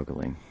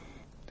mind-boggling.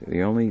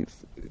 The only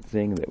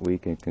thing that we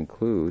can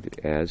conclude,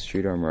 as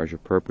Sridhar Maharaj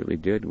appropriately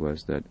did,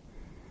 was that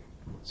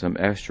some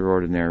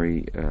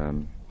extraordinary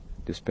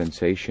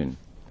dispensation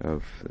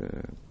of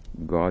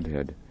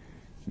Godhead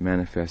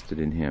manifested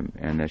in him,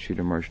 and as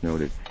Sridhar Maharaj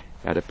noted,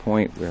 at a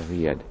point where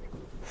he had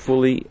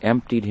fully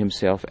emptied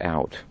himself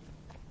out.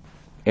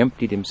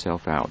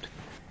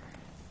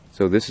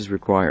 So this is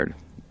required,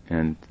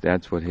 and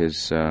that's what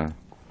his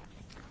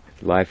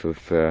life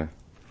of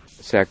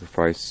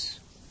sacrifice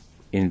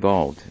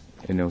involved.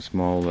 In no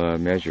small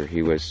measure,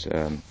 he was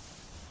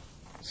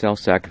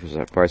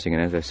self-sacrificing,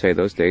 and as I say,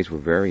 those days were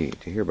very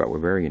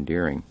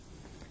endearing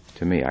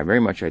to me. I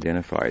very much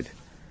identified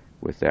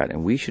with that,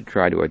 and we should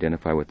try to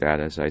identify with that.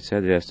 As I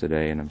said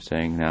yesterday, and I'm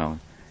saying now,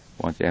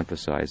 I want to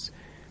emphasize,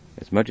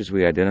 as much as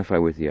we identify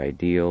with the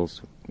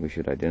ideals, we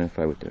should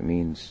identify with the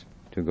means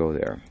to go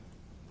there.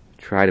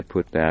 Try to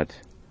put that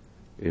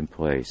in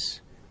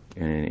place.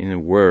 And in a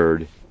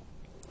word,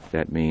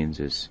 that means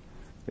is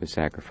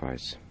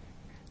sacrifice.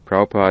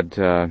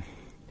 Prabhupada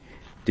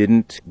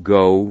didn't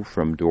go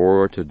from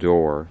door to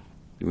door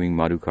doing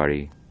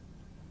madhukari.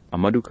 A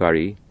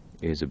madhukari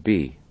is a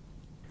bee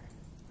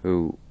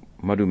who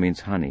Madhu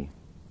means honey.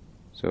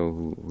 So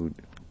who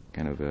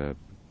kind of a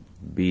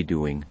bee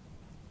doing,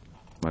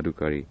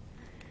 madhukari.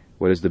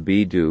 What does the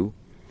bee do?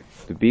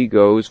 The bee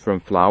goes from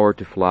flower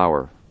to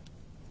flower.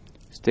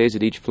 Stays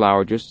at each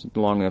flower just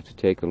long enough to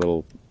take a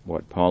little,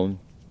 pollen?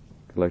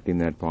 Collecting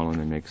that pollen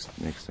and makes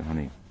the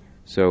honey.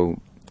 So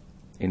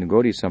in the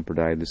Gaudiya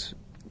Sampradaya,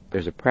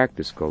 there's a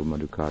practice called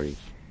madhukari,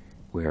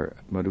 where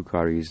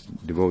madhukaris,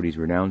 devotees,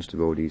 renounced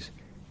devotees,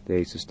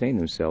 they sustain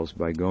themselves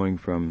by going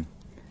from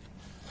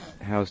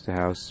house to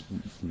house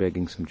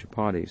begging some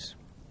chapatis.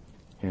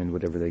 And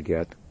whatever they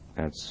get,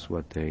 that's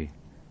what they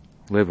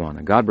live on.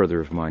 A godbrother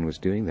of mine was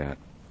doing that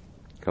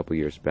a couple of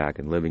years back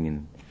and living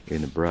in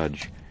the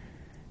Braj.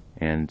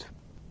 And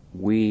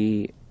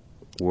we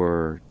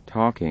were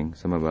talking,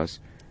 some of us,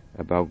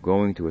 about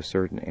going to a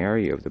certain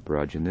area of the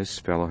Braj, and this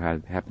fellow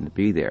happened to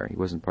be there. He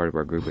wasn't part of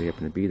our group, but he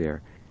happened to be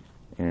there.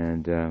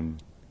 And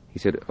he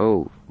said,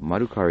 "Oh,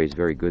 madhukari is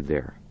very good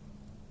there.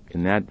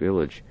 In that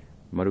village,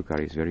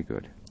 madhukari is very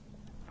good."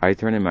 I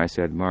turned to him and I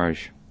said,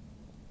 "Marj,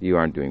 you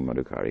aren't doing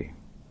madhukari."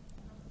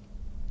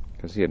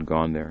 Because he had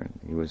gone there and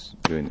he was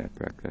doing that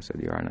practice. I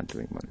said, "You are not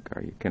doing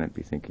madhukari. You cannot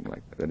be thinking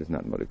like that. That is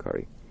not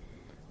madhukari."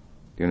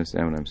 Do you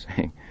understand what I'm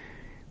saying?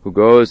 Who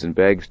goes and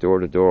begs door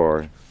to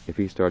door, if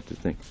he starts to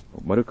think,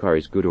 madhukari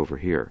is good over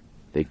here,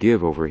 they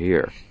give over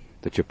here,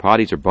 the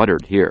chapatis are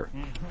buttered here,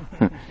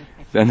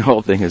 then the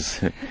whole thing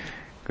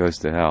goes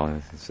to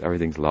hell.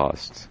 Everything's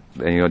lost.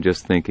 And you're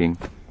just thinking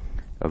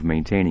of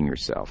maintaining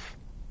yourself.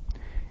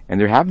 And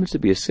there happens to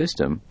be a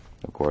system,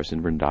 of course,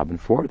 in Vrindavan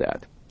for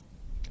that.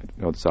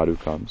 The sadhu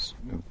comes,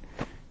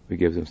 we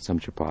give them some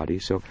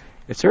chapati. So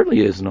it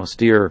certainly is an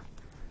austere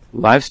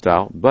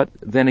lifestyle, but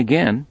then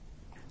again,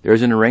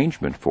 there's an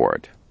arrangement for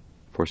it,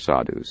 for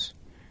sadhus.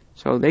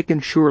 So they can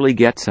surely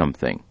get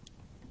something.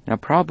 Now,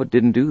 Prabhupada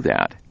didn't do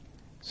that.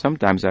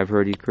 Sometimes I've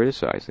heard he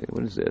criticize it.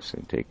 What is this?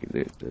 They take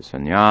the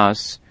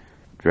sannyas,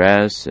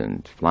 dress,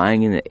 and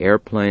flying in the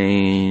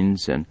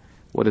airplanes, and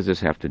what does this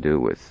have to do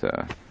with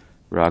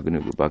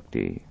Raganuga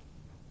Bhakti?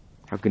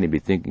 How can he be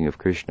thinking of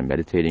Krishna,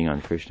 meditating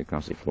on Krishna,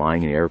 constantly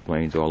flying in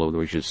airplanes all over the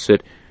world? He should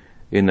sit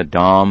in the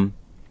dham,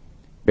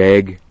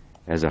 beg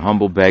as a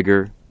humble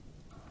beggar,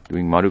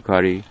 doing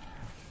madhukari,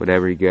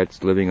 whatever he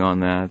gets, living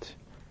on that,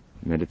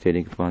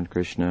 meditating upon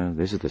Krishna.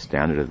 This is the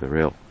standard of the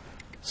real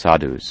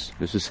sadhus.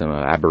 This is some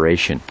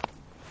aberration.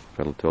 A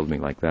fellow told me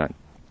like that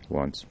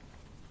once,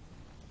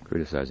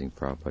 criticizing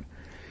Prabhupada.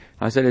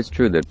 I said it's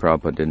true that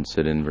Prabhupada didn't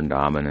sit in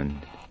Vrindavan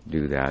and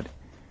do that.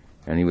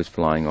 And he was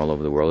flying all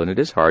over the world. And it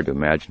is hard to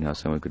imagine how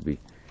someone could be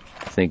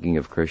thinking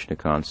of Krishna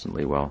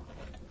constantly while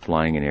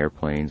flying in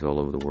airplanes all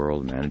over the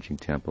world, managing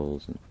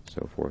temples and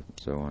so forth and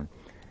so on.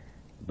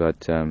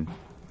 But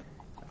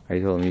I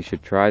told him he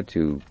should try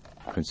to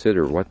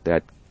consider what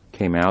that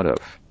came out of.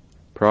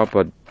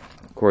 Prabhupada,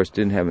 of course,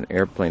 didn't have an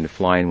airplane to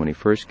fly in when he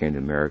first came to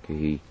America.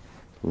 He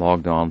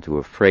logged on to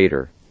a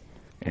freighter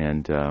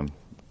and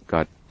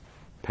got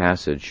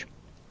passage.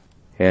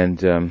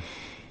 And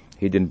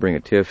he didn't bring a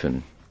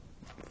tiffin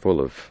full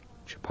of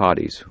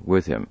chapatis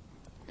with him.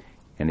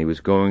 And he was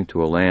going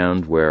to a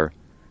land where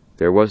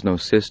there was no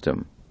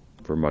system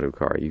for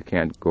madhukari. You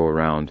can't go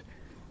around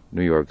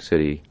New York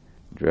City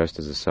dressed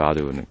as a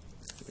sadhu and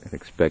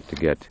expect to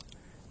get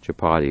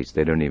chapatis.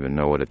 They don't even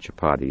know what a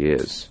chapati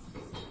is.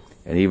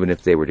 And even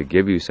if they were to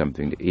give you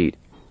something to eat,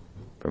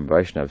 from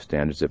Vaishnava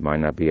standards, it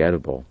might not be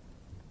edible,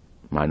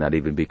 might not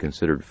even be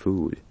considered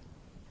food.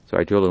 So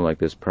I told him like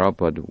this,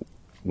 Prabhupada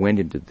went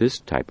into this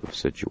type of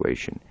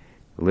situation,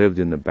 lived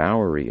in the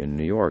Bowery in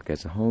New York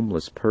as a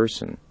homeless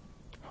person,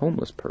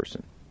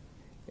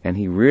 and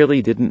he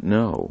really didn't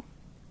know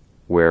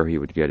where he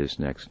would get his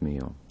next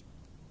meal.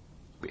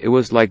 It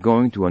was like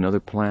going to another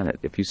planet.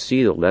 If you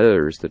see the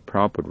letters that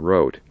Prabhupada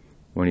wrote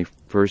when he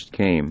first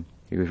came,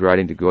 he was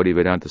writing to Gaudiya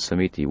Vedanta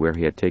Samiti, where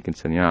he had taken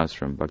sannyas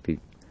from Bhakti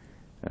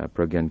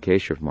Pragyan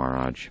Keshav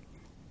Maharaj,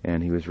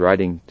 and he was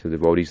writing to the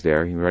devotees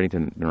there. He was writing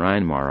to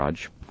Narayan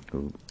Maharaj,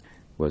 who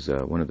was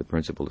one of the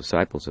principal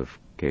disciples of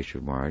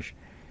Keshav Maharaj,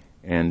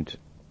 and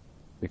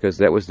because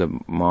that was the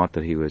math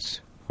that he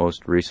was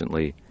most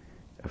recently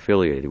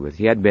affiliated with.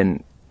 He had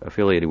been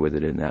affiliated with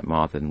it in that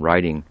math and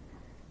writing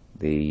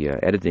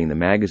editing the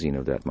magazine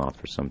of that math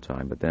for some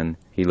time, but then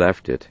he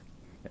left it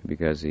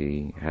because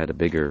he had a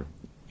bigger,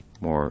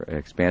 more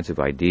expansive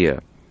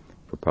idea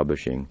for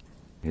publishing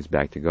his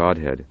Back to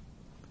Godhead.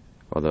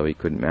 Although he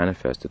couldn't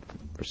manifest it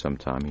for some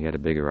time, he had a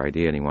bigger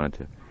idea and he wanted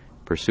to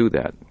pursue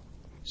that.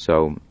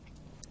 So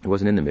it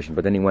wasn't in the mission,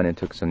 but then he went and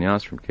took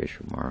sannyas from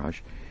Keshav Maharaj.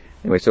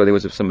 Anyway, so there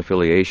was some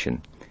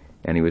affiliation,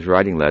 and he was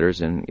writing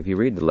letters, and if you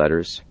read the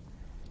letters,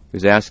 he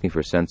was asking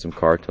for send some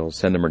kartals,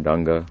 send a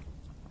mridanga,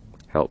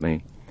 help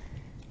me.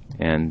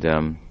 And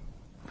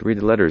if you read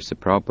the letters that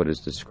Prabhupada is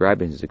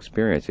describing his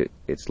experience,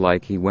 it's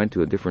like he went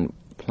to a different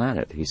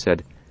planet. He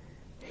said,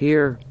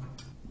 here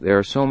there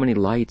are so many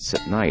lights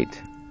at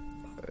night.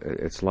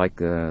 It's like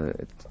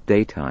it's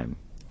daytime.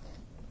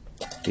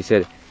 He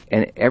said,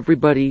 and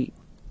everybody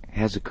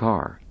has a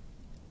car,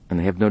 and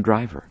they have no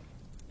driver.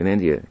 In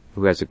India,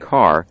 who has a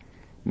car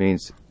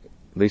means,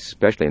 at least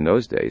especially in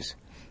those days,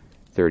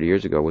 30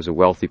 years ago, was a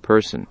wealthy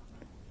person.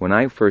 When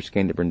I first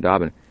came to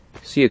Vrindavan,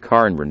 to see a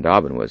car in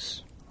Vrindavan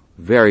was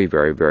very,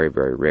 very, very,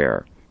 very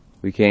rare.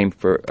 We came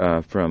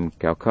from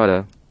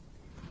Calcutta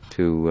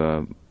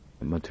to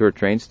Mathura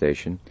train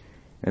station,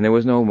 and there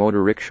was no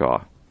motor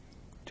rickshaw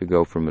to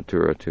go from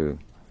Mathura to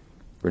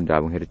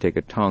Vrindavan. We had to take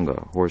a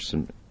tonga, horse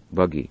and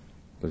buggy,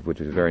 which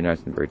was very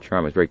nice and very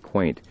charming. It was very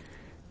quaint.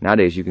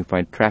 Nowadays you can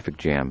find traffic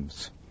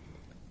jams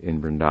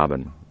in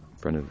Vrindavan, in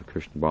front of the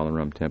Krishna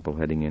Balaram temple,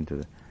 heading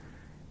into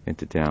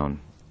town.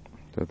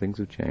 So things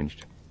have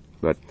changed.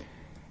 But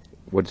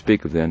what to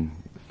speak of then,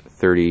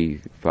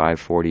 35,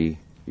 40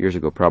 years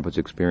ago, Prabhupada's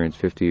experience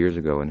 50 years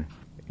ago in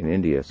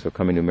India. So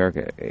coming to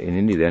America, in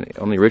India then,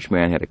 only a rich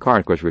man had a car,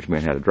 and of course a rich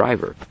man had a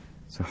driver.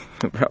 So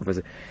Prabhupada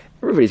said,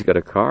 everybody's got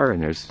a car,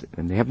 and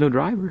they have no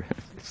driver.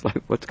 It's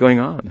like, what's going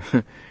on?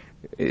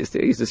 He's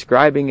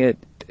describing it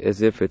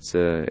as if it's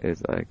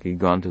like he'd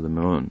gone to the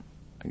moon,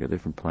 like a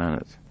different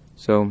planet.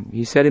 So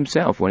he said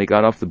himself, when he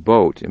got off the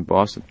boat in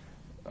Boston,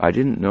 I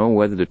didn't know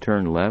whether to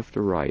turn left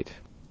or right,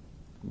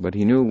 but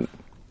he knew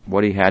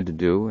what he had to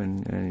do,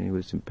 and he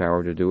was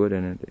empowered to do it,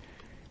 and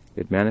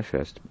it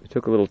manifested. It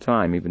took a little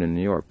time, even in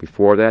New York.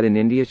 Before that, in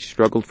India, she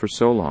struggled for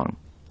so long.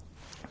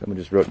 Someone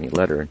just wrote me a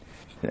letter,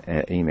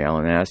 an email,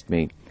 and asked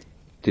me,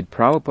 did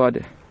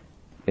Prabhupada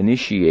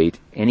initiate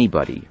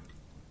anybody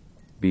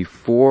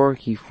before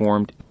he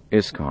formed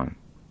ISKCON?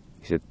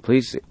 He said,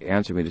 please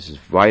answer me, this is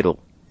vital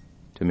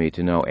to me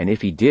to know. And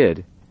if he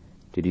did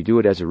he do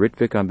it as a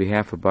Ritvik on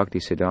behalf of Bhakti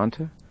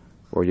Siddhanta,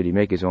 or did he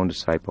make his own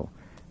disciple?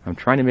 I'm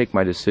trying to make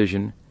my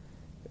decision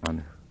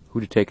on who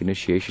to take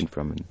initiation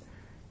from, and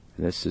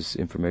this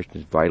information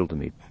is vital to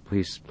me.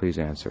 Please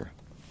answer.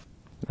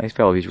 Nice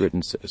fellow. He's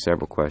written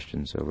several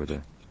questions over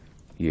the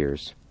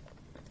years,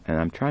 and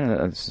I'm trying to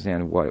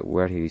understand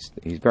what he's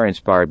very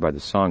inspired by the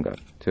Sangha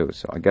too.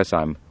 So I guess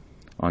I'm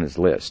on his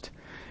list.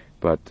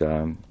 But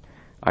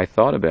I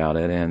thought about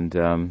it,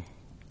 and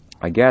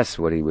I guess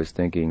what he was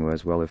thinking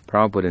was, well, if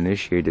Prabhupada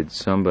initiated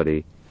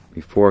somebody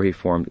before he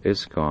formed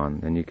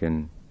ISKCON,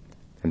 then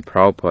and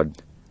Prabhupada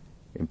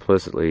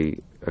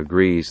implicitly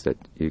agrees that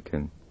you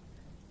can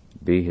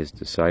be his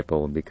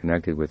disciple and be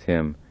connected with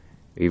him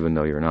even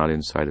though you're not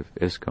inside of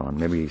ISKCON.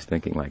 Maybe he's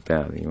thinking like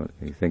that.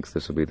 He thinks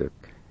this will be the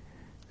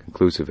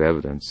conclusive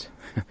evidence,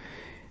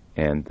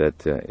 and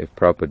that if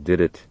Prabhupada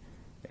did it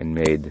and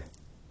made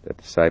the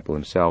disciple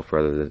himself,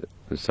 rather than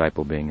the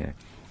disciple being a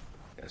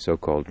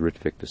so-called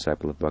Ritvik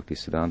disciple of Bhakti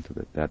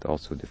Siddhanta, that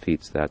also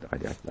defeats that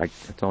idea.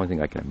 That's the only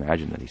thing I can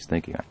imagine that he's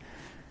thinking.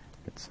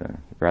 It's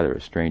rather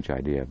a strange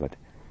idea, but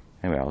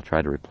anyway, I'll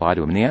try to reply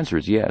to him. And the answer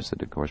is yes,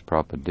 that of course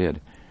Prabhupada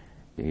did.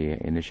 He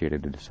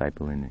initiated a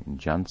disciple in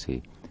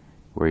Jhansi,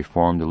 where he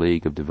formed the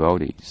League of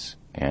Devotees,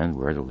 and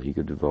where the League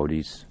of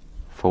Devotees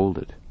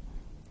folded.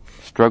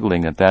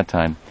 Struggling at that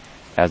time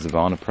as a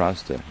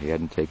Vanaprastha. He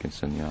hadn't taken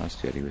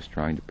sannyas yet. He was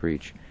trying to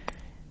preach,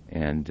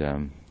 and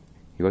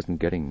he wasn't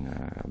getting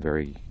a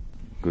very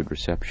good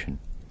reception.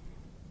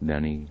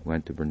 Then he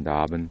went to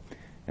Vrindavan,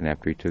 and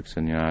after he took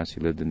sannyas,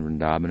 he lived in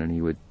Vrindavan, and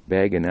he would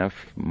beg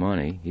enough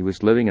money. He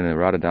was living in the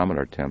Radha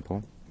Damodar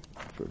temple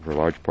for a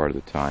large part of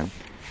the time,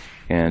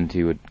 and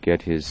he would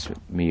get his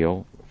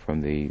meal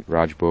from the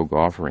Rajbhog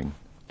offering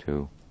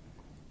to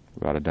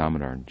Radha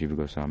Damodar, Jiva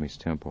Goswami's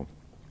temple.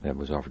 That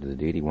was offered to the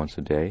deity once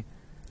a day,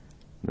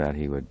 that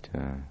he would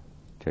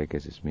take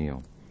as his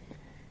meal.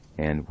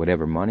 And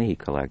whatever money he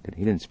collected,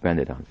 he didn't spend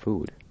it on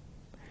food.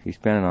 He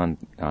spent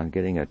it on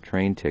getting a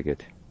train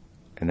ticket,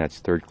 and that's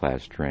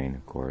third-class train,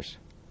 of course,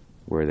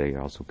 where they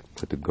also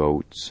put the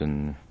goats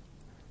and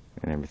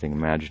everything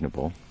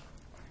imaginable.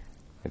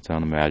 It's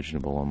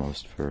unimaginable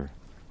almost for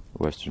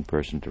a Western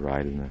person to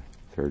ride in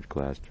a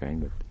third-class train,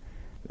 but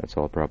that's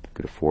all Prabhupada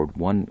could afford.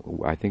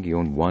 I think he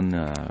owned one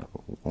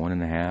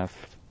and a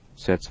half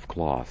sets of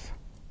cloth.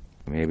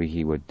 Maybe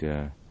he would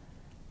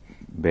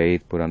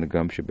bathe, put on the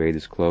gumsha, bathe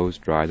his clothes,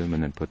 dry them,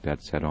 and then put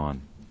that set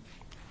on.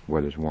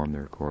 Weather's warm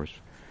there, of course,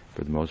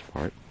 for the most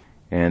part.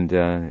 And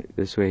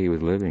this way he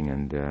was living,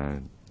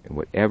 and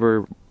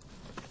whatever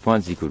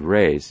funds he could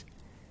raise,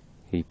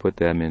 he put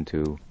them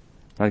into,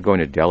 not going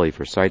to Delhi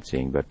for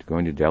sightseeing, but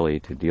going to Delhi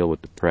to deal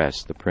with the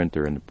press, the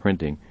printer, and the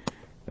printing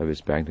of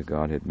his Back to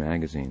Godhead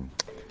magazine.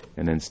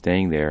 And then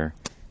staying there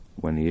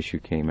when the issue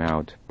came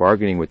out,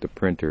 bargaining with the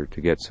printer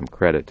to get some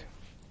credit.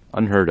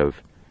 Unheard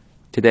of.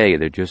 Today,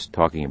 they're just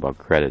talking about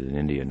credit in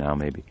India now.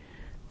 Maybe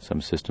some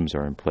systems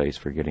are in place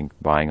for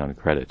buying on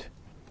credit.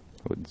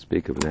 I wouldn't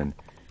speak of it then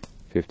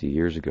 50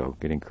 years ago,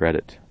 getting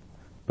credit.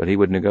 But he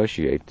would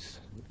negotiate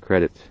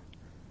credit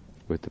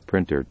with the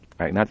printer.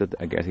 Not that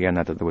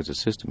there was a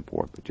system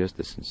for it, but just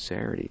the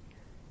sincerity.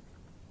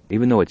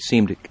 Even though it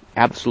seemed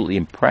absolutely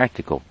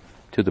impractical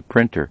to the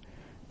printer,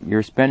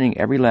 you're spending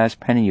every last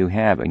penny you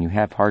have, and you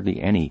have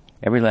hardly any,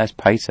 every last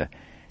paisa,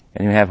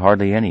 and you have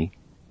hardly any,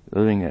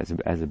 living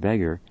as a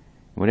beggar.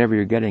 Whatever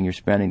you're getting, you're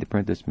spending to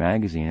print this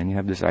magazine, and you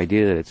have this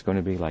idea that it's going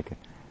to be like a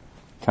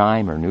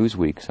Time or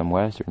Newsweek, some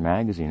Western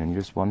magazine, and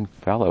you're just one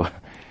fellow,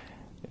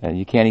 and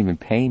you can't even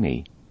pay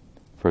me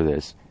for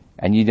this,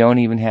 and you don't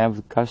even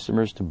have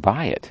customers to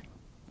buy it.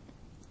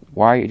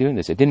 why are you doing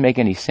this? It didn't make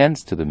any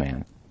sense to the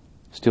man.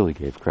 Still, he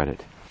gave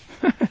credit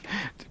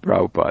to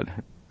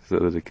Prabhupada so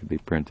that it could be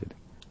printed.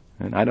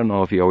 And I don't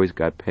know if he always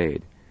got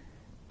paid,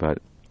 but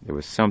there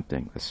was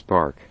something, a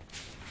spark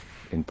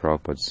in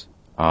Prabhupada's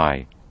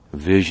eye, a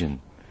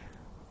vision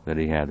that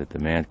he had that the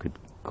man could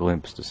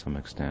glimpse to some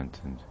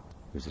extent and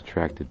was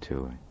attracted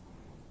to.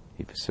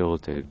 He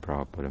facilitated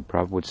Prabhupada, and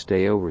Prabhupada would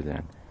stay over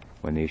then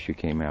when the issue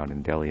came out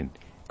in Delhi and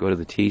go to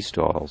the tea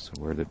stalls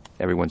where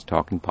everyone's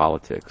talking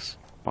politics,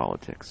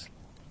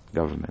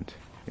 government.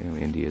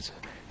 India is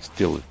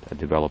still a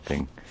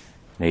developing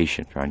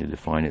nation trying to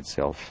define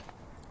itself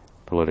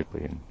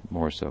politically, and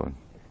more so in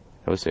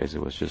those days.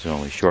 It was just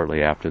only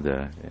shortly after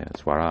the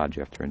Swaraj,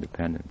 after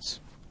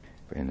independence,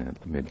 in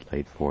the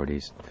late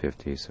 40s,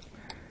 50s.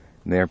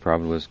 And there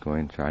Prabhupada was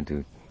trying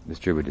to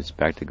distribute his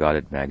Back to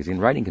Godhead magazine,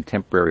 writing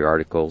contemporary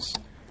articles.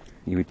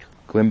 He would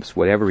glimpse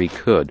whatever he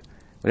could,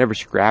 whatever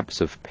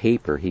scraps of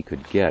paper he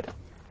could get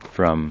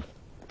from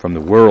the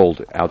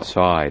world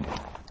outside,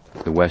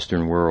 the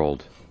Western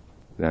world.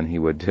 Then he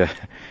would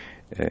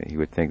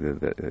think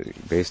that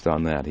based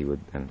on that he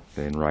would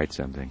then write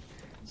something.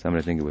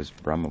 Somebody, I think it was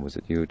Brahma, was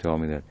it you who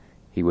told me that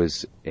he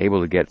was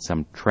able to get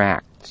some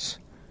tracts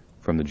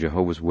from the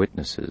Jehovah's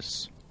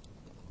Witnesses.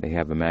 They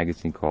have a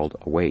magazine called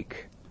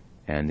Awake,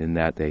 and in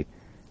that they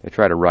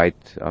try to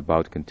write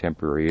about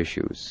contemporary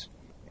issues,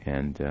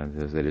 and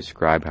they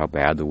describe how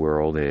bad the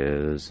world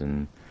is,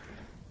 and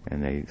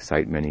they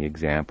cite many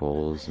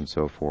examples and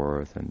so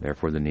forth, and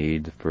therefore the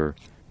need for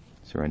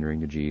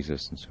surrendering to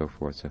Jesus and so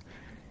forth. So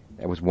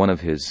that was one of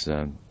his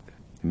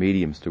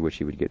mediums through which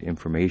he would get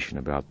information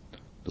about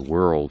the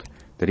world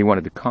that he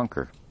wanted to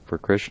conquer for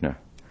Krishna.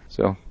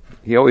 So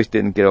he always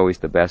didn't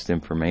get the best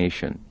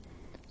information.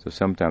 So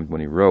sometimes when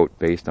he wrote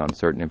based on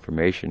certain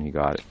information he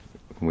got,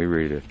 when we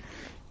read it,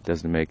 it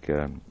doesn't make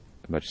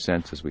much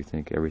sense as we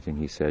think everything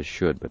he says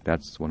should, but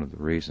that's one of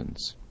the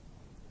reasons.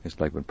 It's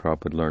like when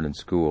Prabhupada learned in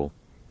school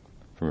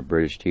from a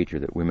British teacher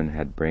that women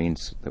had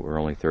brains that were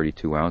only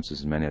 32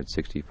 ounces and men had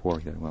 64.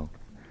 He said, well,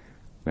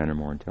 men are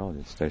more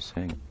intelligent. They're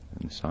saying it.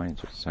 And the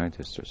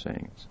scientists are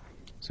saying it.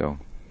 So,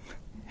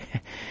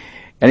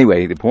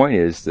 anyway, the point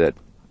is that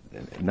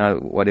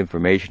not what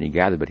information he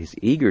gathered, but his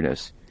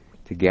eagerness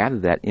to gather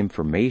that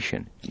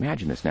information.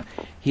 Imagine this now.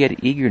 He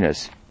had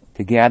eagerness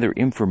to gather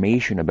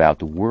information about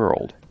the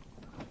world.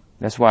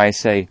 That's why I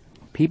say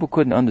people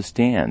couldn't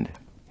understand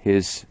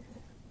his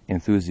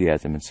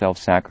enthusiasm and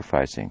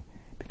self-sacrificing,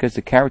 because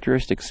the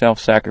characteristic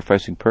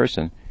self-sacrificing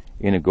person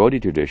in a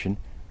Gaudiya tradition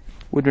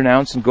would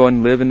renounce and go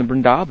and live in the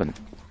Vrindavan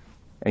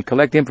and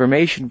collect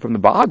information from the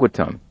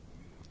Bhagavatam,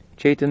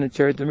 Chaitanya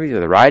Charitamrita,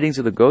 the writings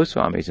of the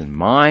Goswamis, and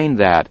mine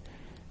that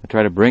and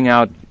try to bring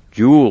out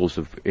jewels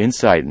of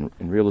insight and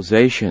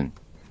realization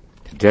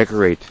to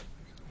decorate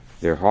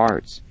their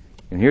hearts.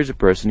 And here's a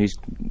person,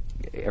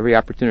 every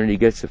opportunity he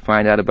gets to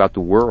find out about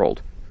the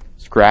world,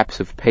 scraps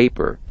of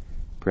paper,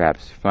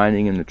 perhaps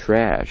finding in the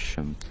trash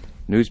some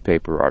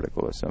newspaper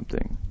article or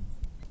something.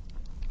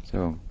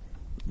 So,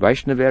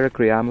 Vaishnavera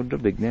Kriyamudra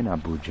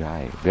Vignana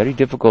Bhujai. Very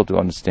difficult to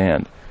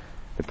understand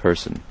the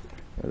person,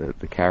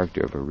 the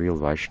character of a real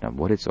Vaishnava,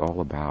 what it's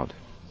all about.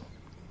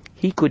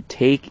 He could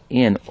take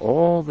in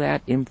all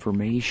that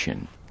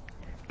information,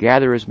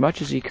 gather as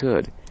much as he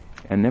could,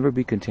 and never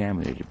be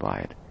contaminated by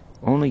it.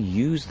 Only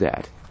use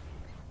that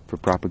for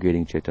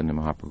propagating Chaitanya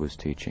Mahaprabhu's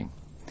teaching.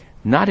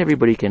 Not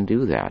everybody can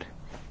do that.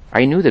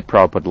 I knew that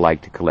Prabhupada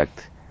liked to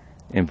collect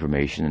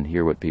information and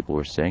hear what people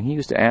were saying. He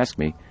used to ask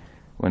me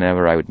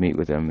whenever I would meet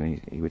with him,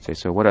 he would say,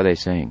 so what are they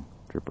saying,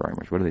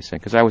 Tripurari? What are they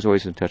saying? Because I was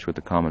always in touch with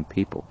the common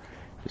people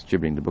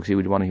distributing the books. He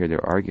would want to hear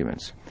their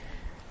arguments.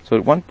 So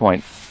at one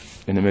point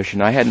in the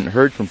mission, I hadn't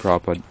heard from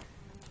Prabhupada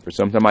for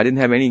some time. I didn't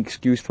have any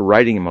excuse for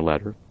writing him a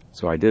letter,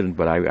 so I didn't,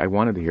 but I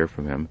wanted to hear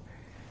from him.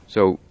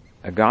 So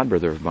a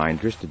godbrother of mine,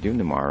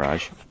 Dristadumna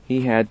Maharaj,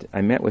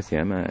 I met with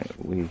him,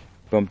 we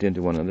bumped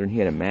into one another, and he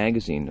had a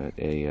magazine,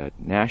 a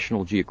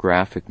National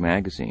Geographic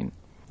magazine,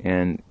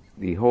 and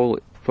the whole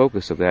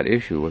focus of that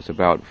issue was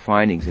about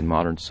findings in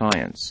modern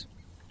science.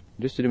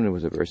 Dristadumna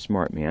was a very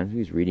smart man. He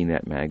was reading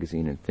that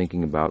magazine and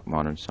thinking about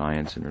modern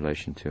science in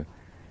relation to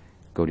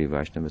Gaudiya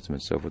Vaishnavism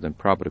and so forth. And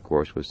Prabhupada, of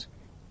course, was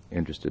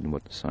interested in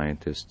what the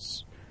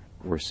scientists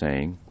were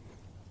saying.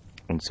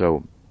 And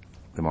so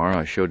the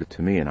Maharaj showed it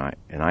to me, and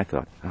I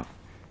thought, oh,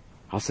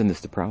 I'll send this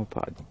to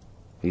Prabhupada.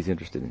 He's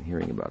interested in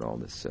hearing about all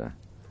this.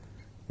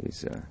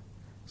 These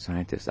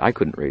scientists. I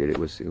couldn't read it. It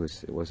was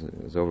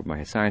over.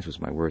 My science was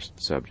my worst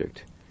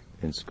subject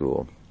in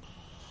school,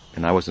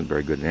 and I wasn't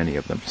very good at any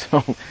of them.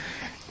 So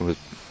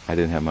I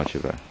didn't have much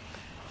of a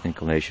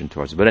inclination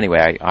towards it. But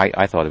anyway,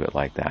 I thought of it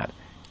like that.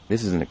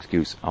 This is an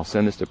excuse. I'll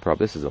send this to Prabhupada.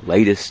 This is the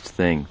latest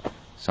thing,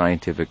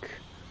 scientific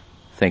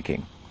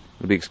thinking.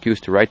 It'll be an excuse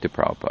to write to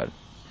Prabhupada.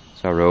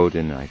 So I wrote,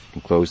 and I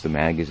enclosed the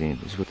magazine.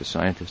 This is what the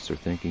scientists are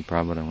thinking,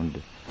 Prabhupada. I wanted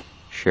to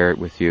share it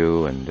with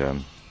you,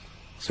 and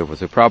so forth.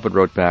 So Prabhupada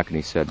wrote back, and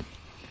he said,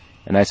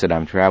 and I said,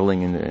 I'm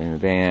traveling in a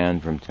van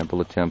from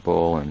temple to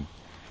temple, and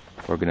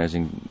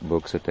organizing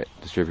books at the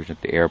distribution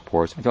at the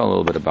airports. I told a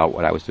little bit about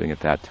what I was doing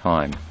at that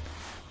time.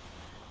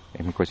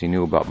 And of course he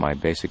knew about my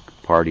basic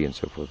party and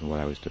so forth and what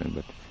I was doing,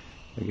 but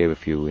I gave a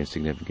few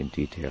insignificant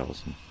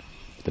details. And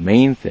the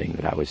main thing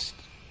that I was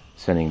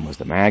sending him was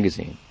the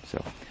magazine.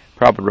 So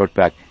Prabhupada wrote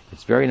back,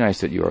 "It's very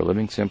nice that you are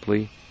living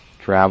simply,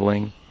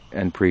 traveling,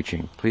 and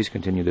preaching. Please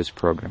continue this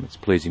program. It's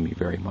pleasing me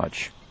very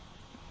much.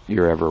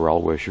 Your ever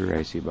well-wisher,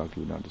 A.C.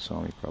 Bhaktivedanta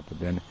Swami Prabhupada."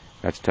 Then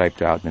that's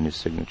typed out, and then his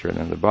signature. And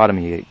then at the bottom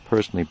he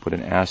personally put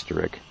an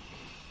asterisk,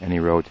 and he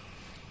wrote,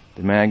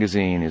 "The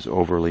magazine is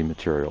overly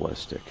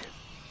materialistic."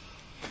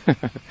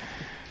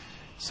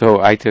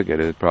 So I took it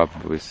as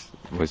Prabhupada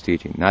was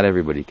teaching. Not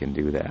everybody can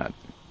do that.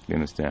 You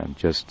understand?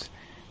 Just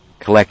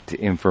collect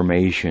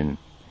information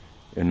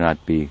and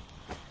not be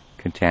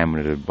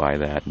contaminated by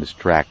that,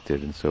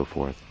 distracted and so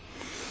forth.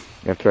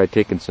 After I'd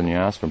taken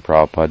sannyas from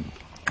Prabhupada,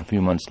 a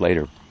few months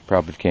later,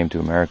 Prabhupada came to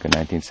America in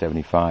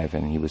 1975,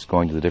 and he was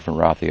going to the different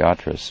Rath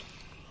Yatras.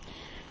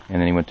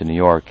 And then he went to New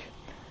York,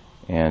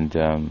 and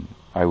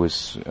I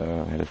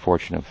had the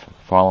fortune of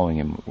following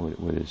him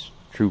with his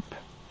troupe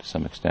to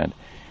some extent.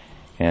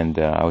 And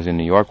I was in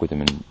New York with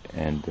him,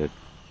 and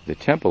the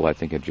temple, I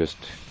think, had just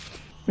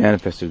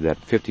manifested that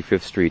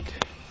 55th Street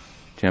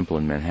temple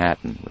in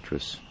Manhattan, which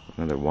was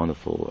another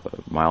wonderful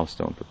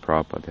milestone for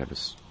Prabhupada to have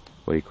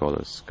what he called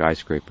a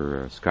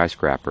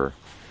skyscraper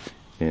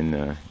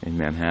in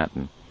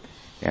Manhattan.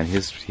 And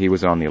he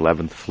was on the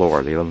 11th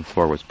floor. The 11th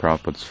floor was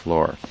Prabhupada's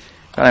floor.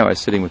 And I was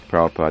sitting with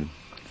Prabhupada. I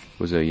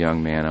was a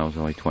young man. I was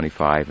only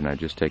 25, and I'd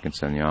just taken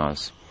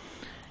sannyas.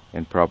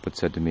 And Prabhupada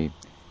said to me,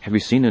 "Have you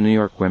seen the New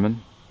York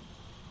women?"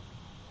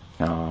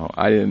 Now,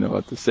 I didn't know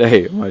what to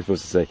say. Am I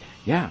supposed to say,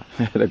 "Yeah,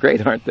 they're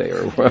great, aren't they?"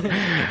 Or what?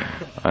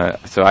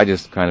 So I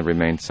just kind of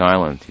remained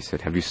silent. He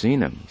said, "Have you seen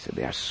them?" He said,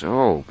 "They are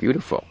so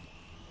beautiful.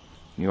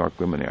 New York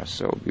women, they are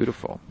so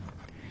beautiful."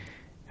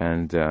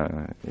 And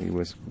he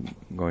was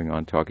going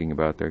on talking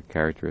about their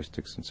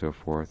characteristics and so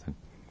forth.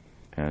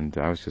 And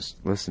I was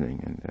just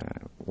listening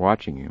and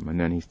watching him. And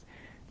then he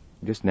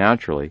just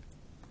naturally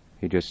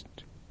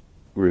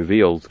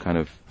revealed kind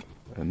of,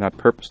 not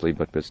purposely,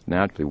 but just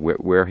naturally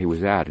where he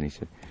was at. And he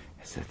said,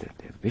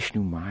 "The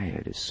Vishnu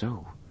Maya is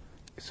so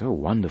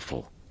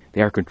wonderful.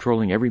 They are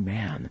controlling every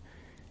man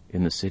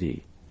in the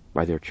city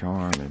by their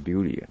charm and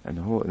beauty." And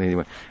then he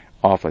went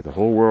off like the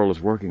whole world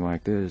is working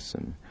like this.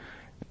 And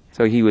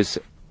so he was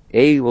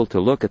able to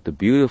look at the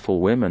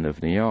beautiful women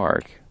of New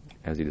York,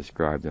 as he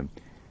described them,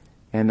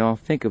 and I'll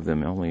think of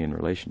them only in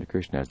relation to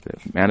Krishna as the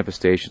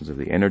manifestations of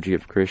the energy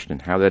of Krishna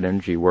and how that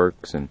energy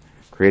works and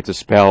creates a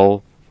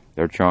spell,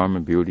 their charm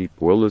and beauty,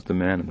 bewilders the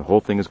man, and the whole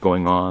thing is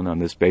going on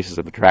this basis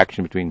of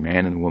attraction between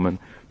man and woman.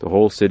 The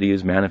whole city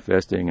is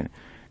manifesting,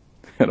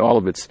 and all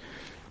of its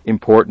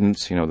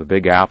importance, the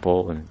Big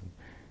Apple, and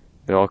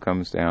it all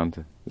comes down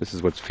to this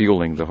is what's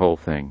fueling the whole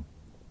thing.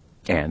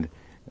 And,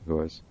 of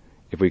course,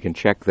 if we can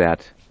check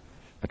that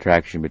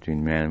attraction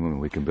between man and woman,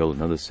 we can build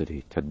another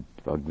city. If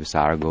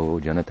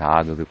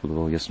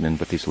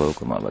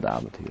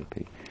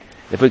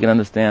we can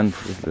understand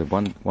the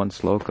one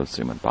sloka of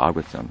Srimad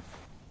Bhagavatam,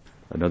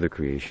 another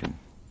creation,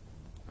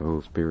 the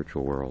whole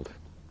spiritual world.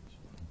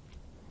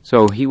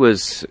 So he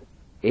was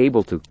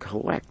able to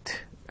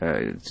collect,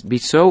 be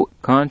so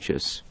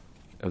conscious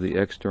of the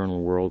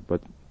external world,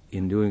 but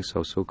in doing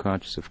so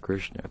conscious of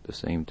Krishna at the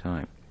same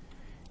time.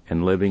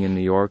 And living in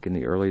New York in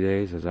the early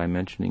days, as I'm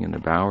mentioning, in the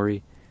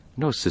Bowery,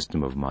 no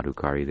system of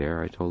Madhukari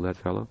there, I told that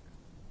fellow.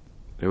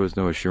 There was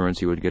no assurance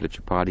he would get a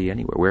chapati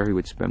anywhere, where he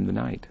would spend the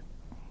night.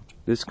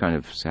 This kind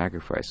of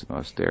sacrifice and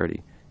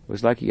austerity, it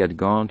was like he had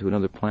gone to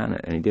another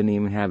planet, and he didn't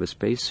even have a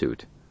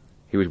spacesuit.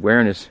 He was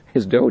wearing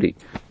his dhoti.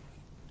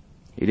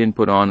 He didn't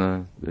put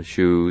on the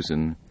shoes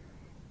and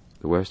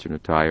the Western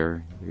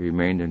attire. He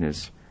remained in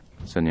his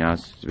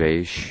sannyas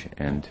vesh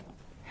and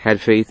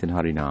had faith in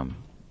Harinam.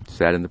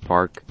 Sat in the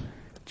park,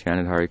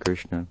 chanted Hare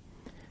Krishna.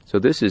 So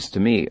this is, to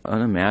me,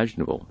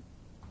 unimaginable,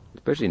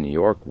 especially in New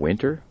York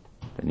winter.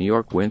 The New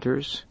York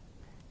winters,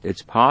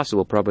 it's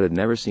possible Prabhupada had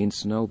never seen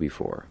snow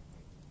before.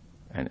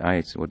 And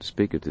I would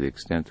speak it to the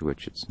extent to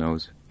which it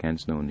can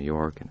snow in New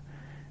York, and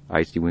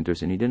icy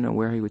winters, and he didn't know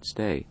where he would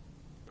stay,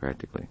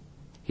 practically.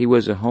 He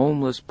was a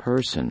homeless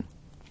person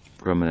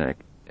from an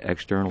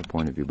external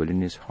point of view, but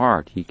in his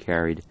heart he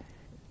carried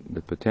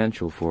the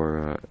potential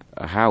for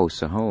a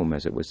house, a home,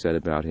 as it was said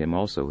about him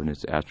also in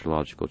his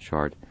astrological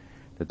chart,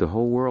 that the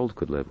whole world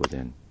could live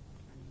within.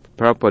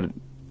 Prabhupada,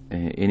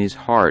 in his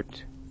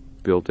heart,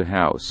 built a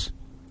house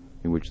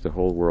in which the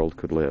whole world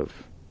could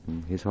live.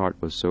 His heart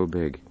was so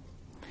big.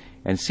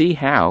 And see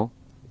how,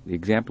 the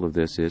example of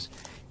this is,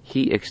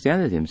 he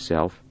extended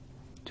himself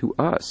to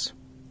us.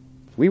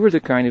 We were the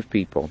kind of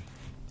people,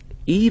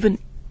 even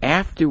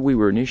after we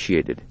were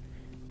initiated,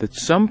 that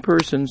some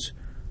persons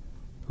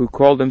who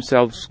called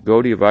themselves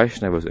Gaudiya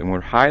Vaishnavas and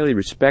were highly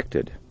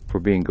respected for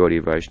being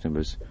Gaudiya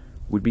Vaishnavas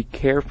would be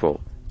careful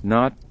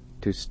not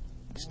to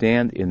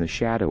stand in the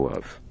shadow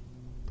of,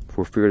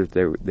 for fear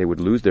that they would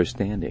lose their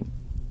standing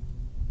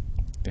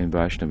in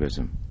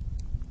Vaishnavism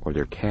or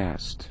their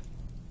caste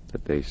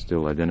that they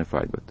still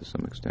identified with to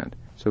some extent.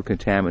 So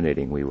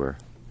contaminating we were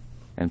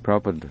And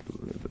Prabhupada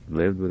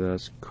lived with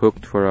us,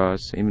 cooked for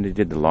us, even he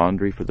did the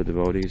laundry for the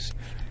devotees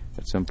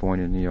at some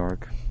point in New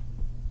York,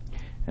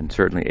 and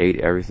certainly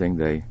ate everything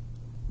they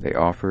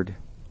offered,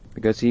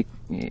 because he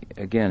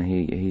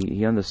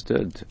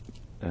understood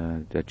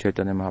that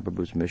Chaitanya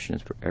Mahaprabhu's mission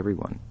is for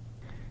everyone.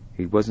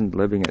 He wasn't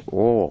living at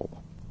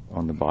all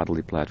on the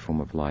bodily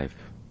platform of life.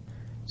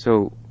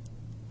 So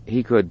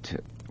he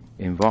could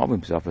involve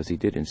himself as he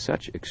did in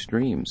such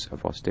extremes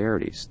of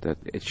austerities that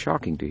it's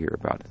shocking to hear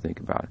about, to think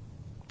about.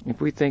 If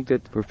we think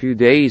that for a few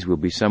days we'll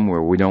be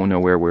somewhere, we don't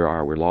know where we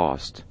are, we're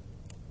lost,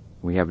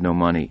 we have no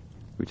money,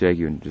 we take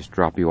you and just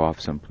drop you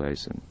off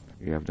someplace and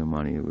you have no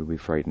money, we'll be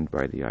frightened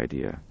by the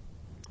idea,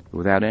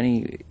 without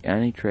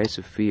any trace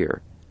of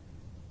fear.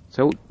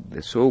 So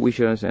we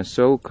should understand,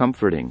 so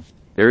comforting.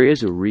 There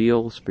is a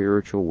real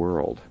spiritual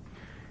world.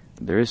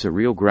 There is a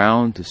real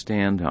ground to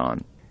stand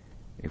on.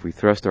 If we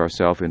thrust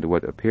ourselves into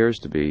what appears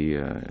to be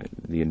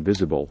the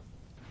invisible,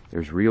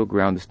 there's real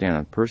ground to stand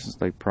on. Persons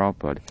like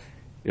Prabhupada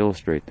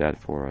illustrate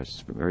that for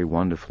us very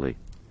wonderfully.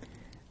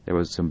 There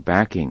was some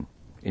backing,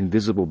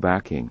 invisible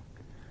backing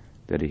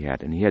that he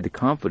had, and he had the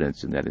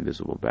confidence in that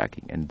invisible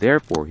backing, and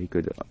therefore he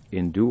could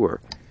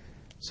endure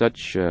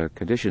such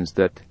conditions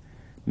that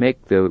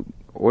make the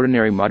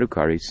ordinary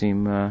Madhukari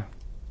seem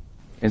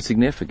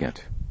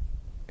insignificant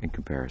in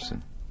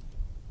comparison.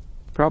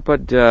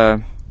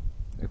 Prabhupada,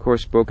 of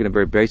course, spoke in a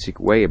very basic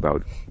way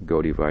about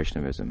Gaudiya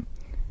Vaishnavism,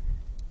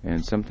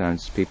 and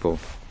sometimes people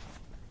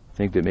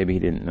think that maybe he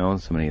didn't know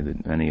so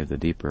many of the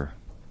deeper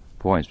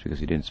points because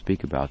he didn't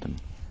speak about them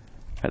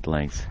at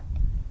length.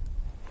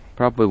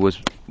 Prabhupada was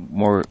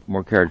more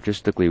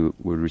characteristically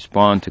would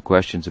respond to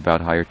questions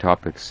about higher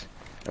topics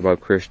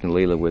about Krishna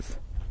Leela with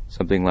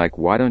something like,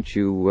 "Why don't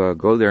you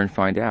go there and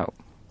find out?"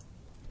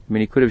 I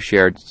mean, he could have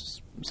shared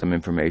some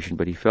information,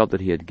 but he felt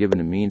that he had given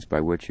a means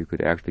by which you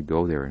could actually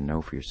go there and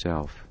know for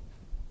yourself,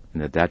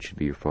 and that should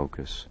be your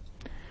focus.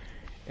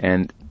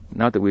 And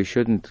not that we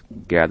shouldn't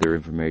gather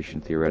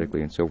information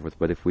theoretically and so forth,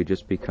 but if we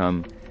just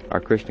our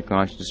Krishna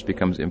consciousness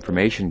becomes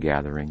information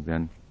gathering,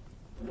 then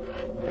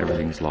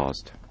everything's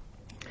lost.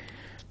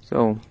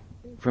 So,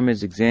 from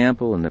his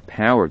example and the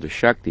power of the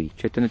Shakti,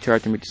 Chaitanya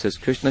Charitamrita says,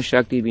 Krishna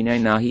Shakti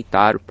vinay nahi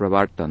tar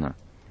pravartana.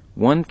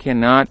 One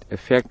cannot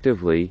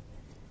effectively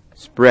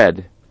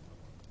spread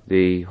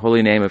the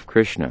holy name of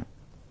Krishna,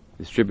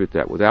 distribute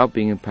that, without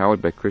being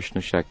empowered by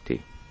Krishna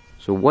Shakti.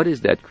 So what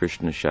is that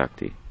Krishna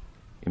Shakti?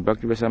 In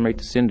Bhakti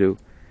Rasamrita Sindhu,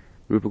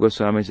 Rupa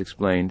Goswami has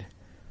explained,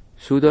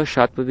 Sudha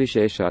Shatva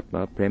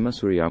Visheshatma Prema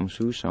Suryam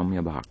Su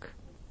Samya Bhak.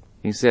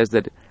 He says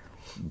that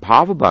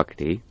Bhava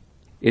Bhakti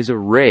is a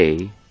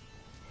ray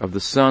of the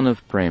sun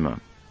of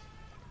Prema,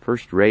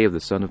 first ray of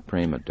the sun of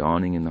Prema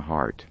dawning in the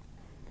heart.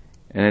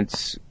 And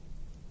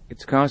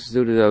it's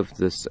constituted of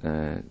this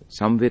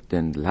Samvit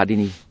and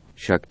Ladini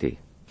Shakti.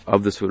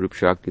 Of the Swarup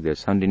Shakti,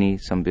 there's Sandini,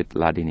 Samvit,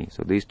 Ladini.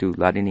 So these two,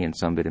 Ladini and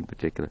Samvit in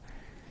particular,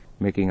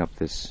 making up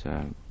this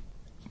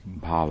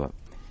Bhava.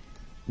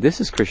 This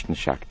is Krishna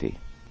Shakti.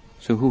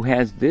 So who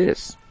has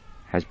this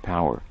has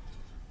power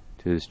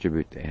to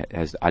distribute,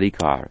 has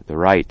adhikar, the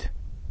right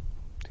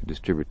to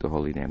distribute the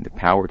holy name, the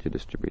power to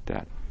distribute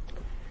that.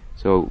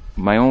 So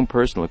my own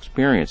personal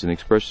experience and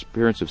the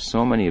experience of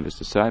so many of his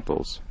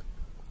disciples,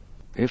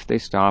 if they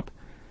stop,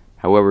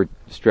 however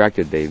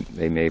distracted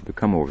they may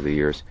become over the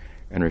years,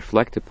 and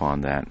reflect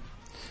upon that,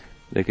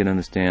 they can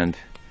understand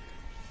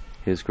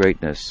his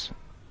greatness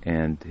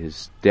and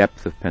his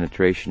depth of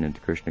penetration into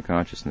Krishna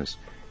consciousness,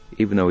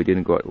 even though he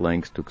didn't go at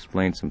lengths to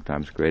explain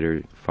sometimes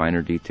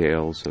finer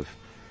details of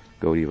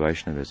Gaudiya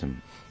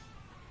Vaishnavism.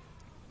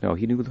 No,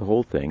 he knew the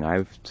whole thing.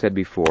 I've said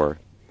before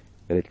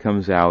that it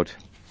comes out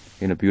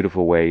in a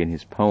beautiful way in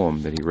his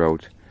poem that he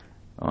wrote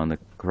on the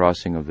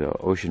crossing of the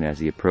ocean as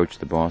he approached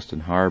the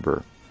Boston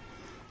harbor,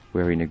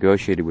 where he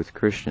negotiated with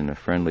Krishna in a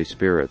friendly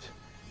spirit.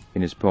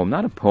 In his poem,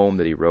 not a poem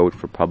that he wrote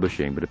for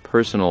publishing, but a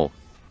personal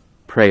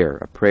prayer,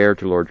 a prayer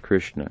to Lord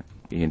Krishna,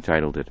 he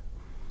entitled it.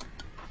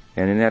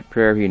 And in that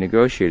prayer he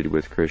negotiated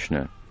with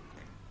Krishna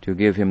to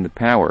give him the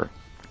power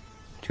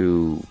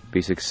to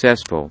be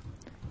successful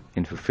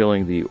in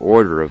fulfilling the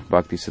order of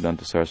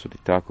Bhaktisiddhanta Saraswati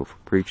Thakur for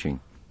preaching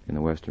in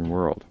the Western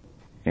world.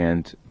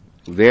 And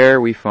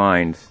there we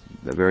find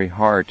the very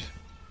heart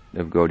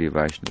of Gaudiya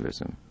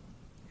Vaishnavism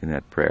in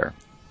that prayer.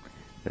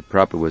 That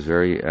Prabhupada was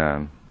very...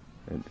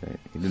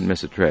 he didn't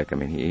miss a trick. I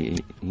mean,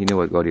 he knew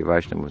what Gaudiya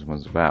Vaishnavism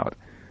was about.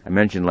 I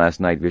mentioned last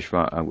night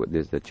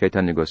the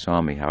Chaitanya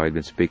Goswami, how I'd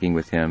been speaking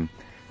with him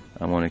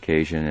on one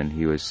occasion, and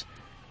he was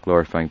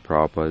glorifying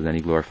Prabhupada, then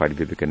he glorified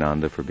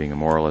Vivekananda for being a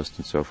moralist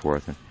and so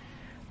forth.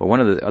 But one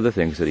of the other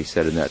things that he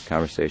said in that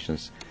conversation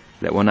is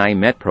that when I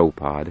met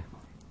Prabhupada,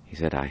 he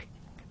said,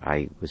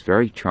 I was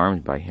very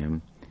charmed by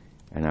him,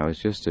 and I was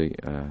just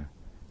a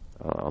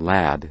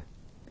lad,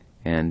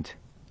 and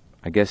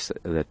I guess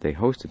that they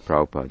hosted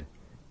Prabhupada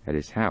at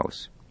his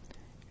house.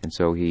 And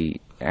so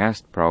he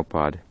asked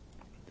Prabhupada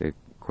the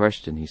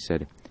question, he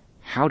said,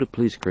 how to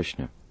please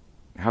Krishna?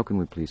 How can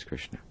we please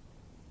Krishna?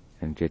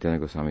 And Chaitanya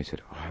Goswami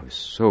said, I was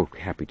so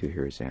happy to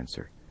hear his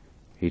answer.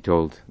 He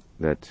told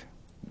that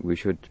we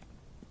should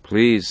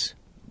please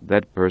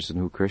that person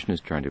who Krishna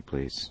is trying to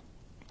please,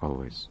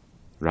 always,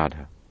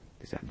 Radha.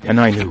 He said, then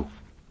I knew.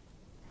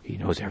 He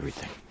knows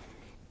everything.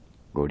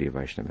 Gaudiya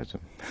Vaishnavism.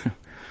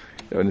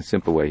 So in a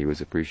simple way, he was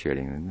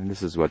appreciating. And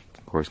this is what,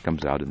 of course,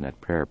 comes out in that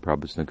prayer.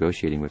 Prabhupada's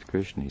negotiating with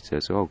Krishna. He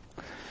says, oh,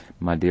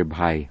 my dear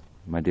bhai,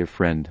 my dear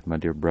friend, my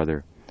dear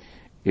brother,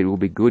 it will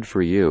be good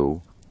for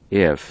you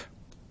if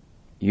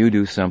you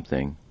do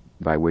something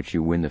by which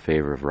you win the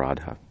favor of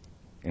Radha.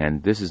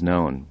 And this is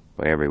known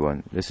by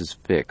everyone. This is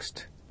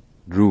fixed.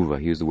 Dhruva,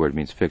 he used the word,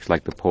 means fixed,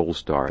 like the pole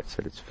star. It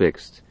said it's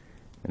fixed,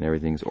 and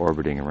everything's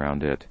orbiting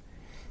around it.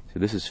 So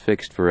this is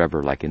fixed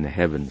forever, like in the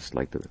heavens,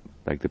 like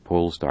the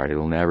pole star. It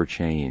will never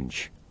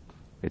change.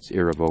 It's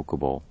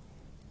irrevocable.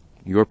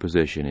 Your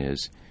position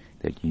is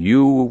that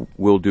you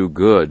will do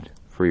good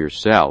for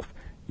yourself.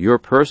 Your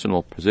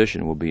personal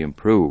position will be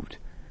improved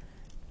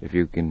if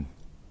you can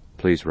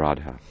please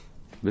Radha.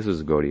 This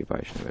is Gaudiya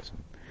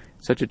Vaishnavism.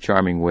 Such a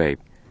charming way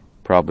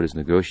Prabhupada is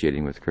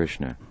negotiating with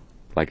Krishna,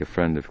 like a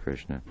friend of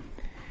Krishna.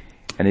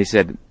 And he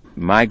said,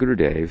 my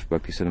Gurudev,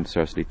 Bhaktisiddhanta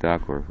Saraswati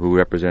Thakur, who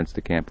represents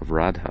the camp of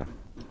Radha,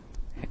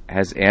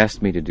 has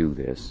asked me to do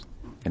this,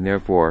 and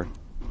therefore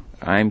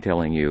I'm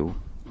telling you,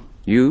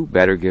 you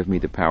better give me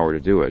the power to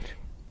do it,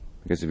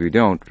 because if you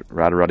don't,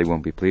 Radharani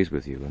won't be pleased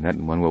with you, and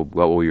then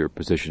what will your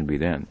position be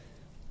then?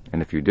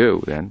 And if you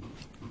do, then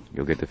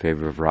you'll get the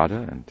favor of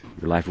Radha, and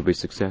your life will be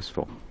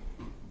successful.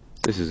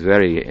 This is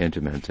very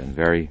intimate and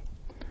very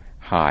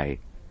high,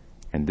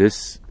 and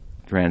this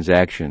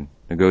transaction,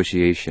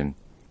 negotiation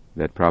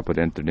that Prabhupada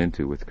entered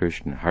into with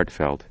Krishna,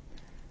 heartfelt,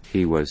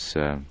 he was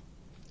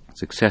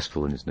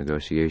successful in his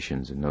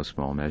negotiations in no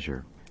small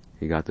measure.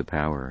 He got the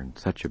power in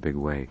such a big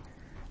way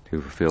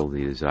to fulfill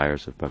the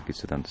desires of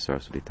Bhaktisiddhanta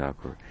Saraswati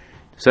Thakur.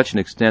 To such an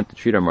extent that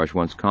Sridhar Maharaj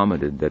once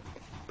commented that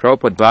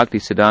Prabhupada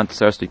Bhaktisiddhanta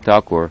Saraswati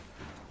Thakur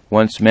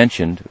once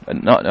mentioned,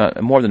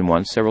 more than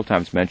once, several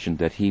times mentioned,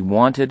 that he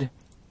wanted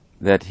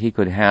that he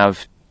could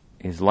have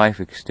his life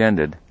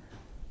extended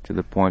to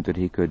the point that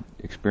he could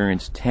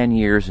experience 10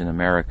 years in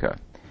America.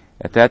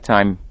 At that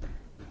time,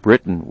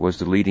 Britain was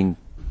the leading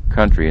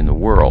country in the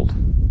world.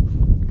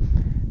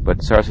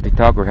 But Saraswati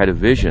Thakur had a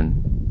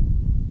vision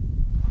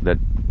that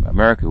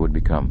America would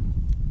become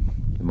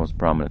the most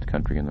prominent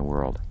country in the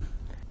world.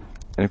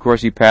 And of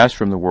course he passed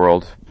from the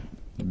world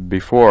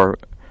before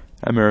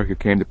America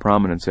came to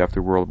prominence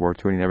after World War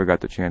II, and he never got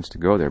the chance to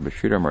go there. But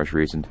Sridhar Maharaj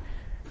reasoned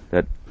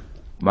that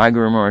my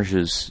Guru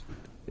Maharaj's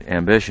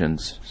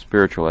ambitions,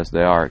 spiritual as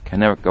they are,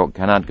 cannot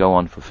go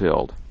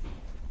unfulfilled.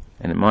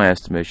 And in my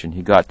estimation,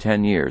 he got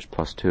 10 years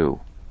plus 2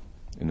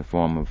 in the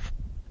form of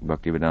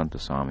Bhaktivedanta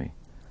Swami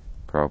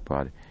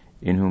Prabhupada,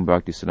 in whom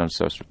Bhaktisiddhanta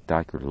Saraswati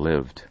Thakur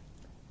lived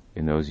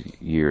in those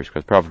years,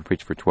 because Prabhupada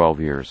preached for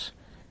 12 years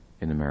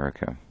in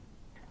America.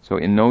 So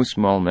in no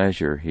small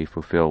measure he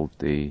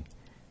played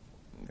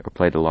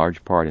a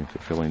large part in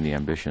fulfilling the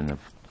ambition of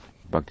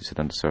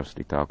Bhaktisiddhanta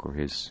Saraswati Thakur,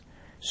 his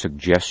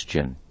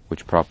suggestion,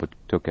 which Prabhupada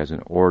took as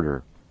an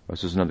order.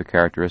 This is another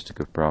characteristic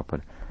of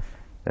Prabhupada,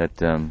 that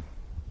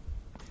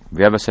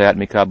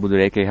Vyavasayatmika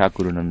buddharekeha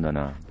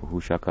kurunandana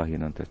bhushaka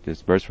hinanta.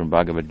 This verse from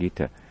Bhagavad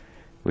Gita.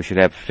 We should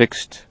have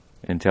fixed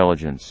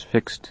intelligence,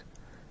 fixed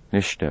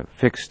nishta,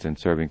 fixed in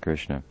serving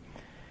Krishna.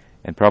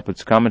 And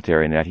Prabhupada's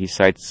commentary in that, he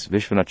cites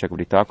Vishwanath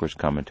Chakravarti Thakur's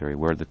commentary,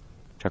 where the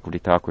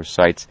Chakravarti Thakur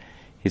cites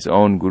his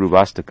own Guru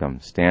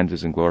Vastakam,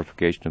 stanzas in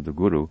glorification of the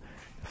Guru,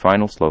 the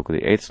final sloka,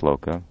 the 8th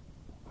sloka,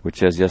 which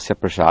says, Yasya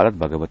prasadat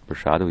bhagavat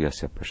prasadu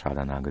yasya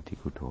prasadanagati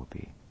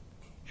kutopi.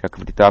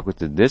 Chakravarti Thakur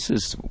said, this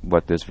is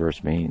what this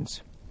verse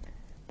means.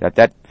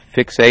 That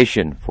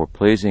fixation for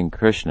pleasing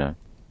Krishna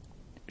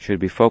should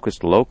be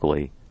focused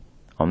locally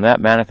on that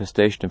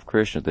manifestation of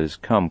Krishna that has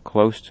come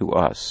close to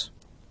us,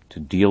 to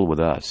deal with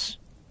us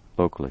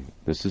locally.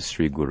 This is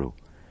Sri Guru.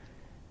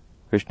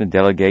 Krishna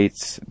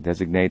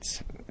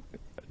designates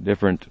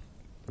different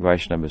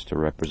Vaishnavas to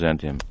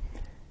represent him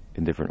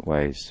in different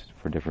ways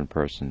for different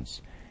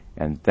persons.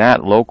 And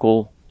that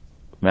local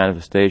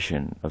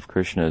manifestation of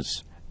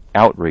Krishna's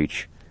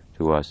outreach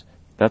to us,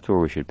 that's where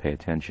we should pay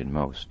attention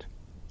most.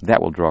 That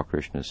will draw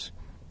Krishna's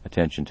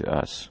attention to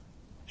us.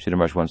 Sridhar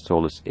Maharaj once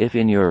told us, if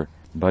in your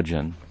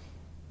bhajan,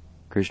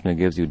 Krishna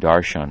gives you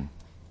darshan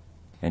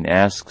and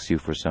asks you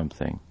for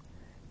something,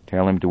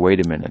 tell him to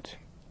wait a minute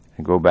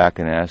and go back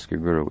and ask your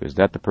Guru, is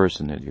that the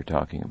person that you're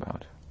talking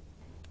about?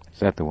 Is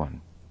that the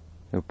one?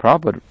 So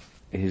Prabhupada,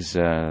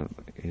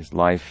 his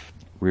life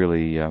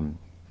really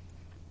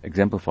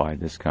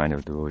exemplified this kind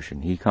of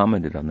devotion. He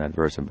commented on that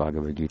verse in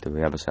Bhagavad Gita,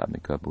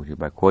 Vyavasatmika Buddhi,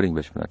 by quoting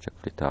Vishwanath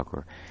Chakravarti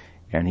Thakur,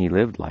 and he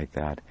lived like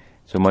that.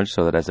 So much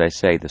so that, as I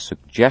say, the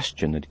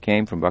suggestion that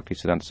came from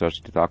Bhaktisiddhanta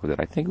Saraswati Thakur that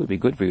I think it would be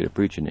good for you to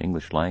preach in the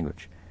English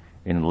language,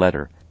 in a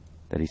letter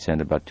that he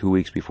sent about 2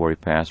 weeks before he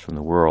passed from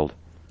the world,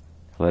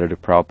 a letter to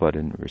Prabhupada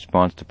in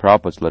response to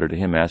Prabhupada's letter to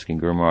him asking,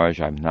 Guru Maharaj,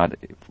 I'm not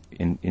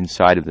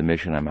inside of the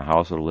mission, I'm a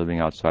householder living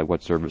outside,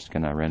 what service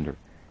can I render?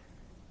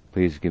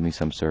 Please give me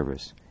some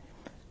service.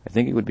 I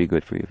think it would be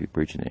good for you if you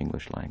preach in the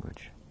English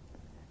language.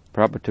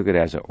 Prabhupada took it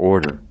as an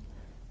order.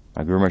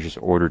 My Guru Maharaj just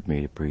ordered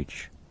me to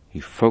preach.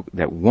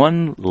 That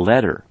one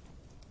letter,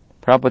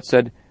 Prabhupada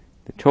said,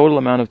 The total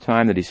amount of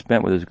time that he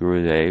spent with his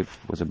Gurudev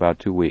was about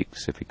 2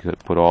 weeks, if he could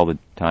put all the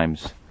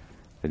times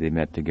that they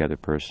met together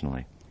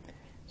personally.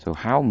 So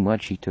how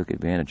much he took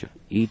advantage of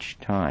each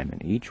time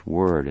and each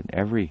word and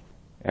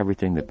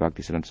everything that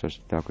Bhaktisiddhanta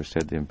Saraswati Thakur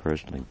said to him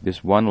personally.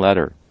 This one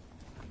letter,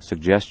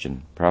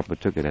 suggestion, Prabhupada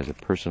took it as a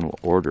personal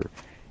order,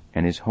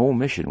 and his whole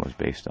mission was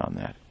based on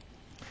that.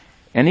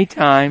 Any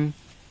time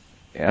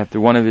after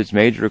one of his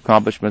major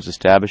accomplishments,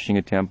 establishing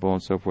a temple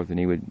and so forth, and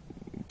he would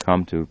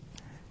come to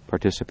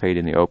participate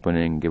in the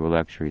opening, give a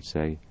lecture, he'd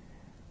say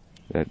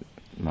that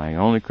my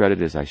only credit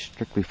is I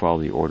strictly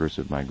follow the orders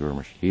of my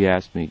Guru. He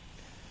asked me,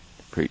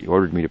 he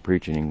ordered me to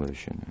preach in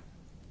English,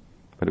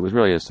 but it was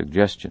really a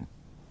suggestion.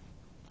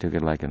 He took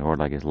it like an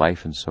order, like his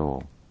life and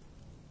soul.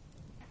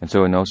 And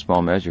so in no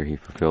small measure he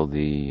fulfilled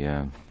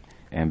the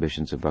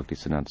ambitions of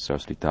Bhaktisiddhanta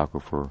Saraswati Thakur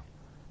for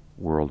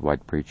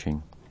worldwide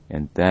preaching.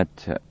 And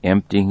that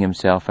emptying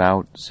himself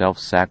out,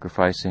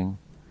 self-sacrificing,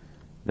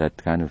 that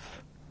kind of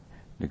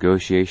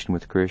negotiation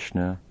with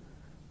Krishna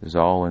is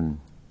all in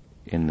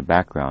the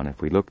background.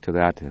 If we look to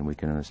that, then we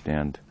can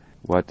understand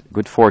what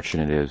good fortune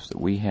it is that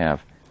we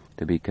have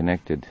to be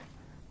connected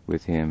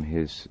with him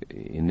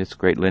in this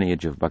great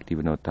lineage of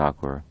Bhaktivinoda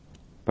Thakur.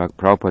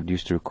 Prabhupada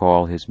used to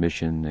call his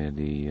mission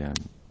the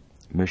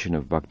mission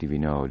of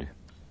Bhaktivinoda.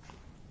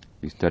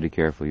 If you study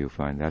carefully, you'll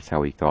find that's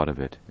how he thought of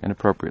it, and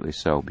appropriately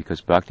so,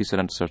 because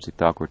Bhaktisiddhanta Saraswati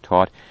Thakur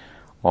taught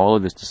all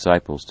of his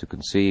disciples to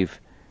conceive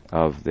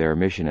of their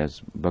mission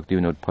as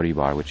Bhaktivinoda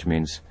Parivar, which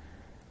means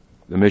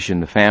the mission,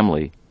 the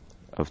family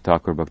of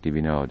Thakur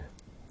Bhaktivinoda.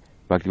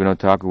 Bhaktivinoda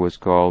Thakur was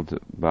called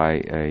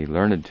by a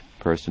learned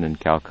person in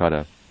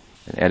Calcutta,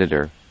 an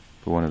editor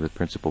for one of the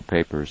principal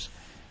papers,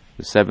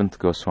 the seventh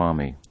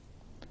Goswami,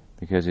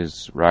 because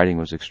his writing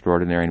was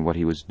extraordinary in what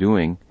he was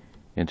doing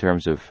in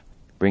terms of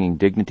bringing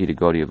dignity to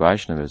Gaudiya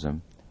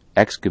Vaishnavism,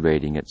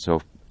 excavating it, so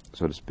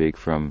to speak,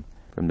 from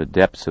the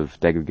depths of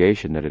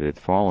degradation that it had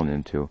fallen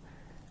into,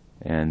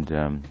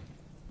 and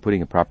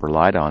putting a proper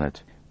light on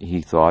it.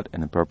 He thought,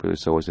 and appropriately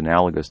so, was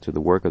analogous to the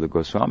work of the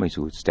Goswamis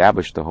who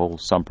established the whole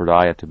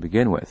sampradaya to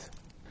begin with.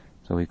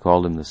 So he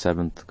called him the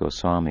seventh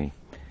Goswami,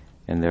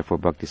 and therefore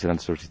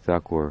Bhaktisiddhanta Saraswati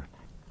Thakur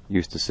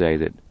used to say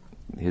that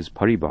his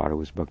paribar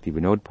was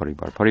Bhaktivinoda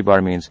Paribar.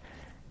 Paribar means,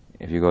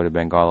 if you go to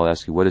Bengal, I'll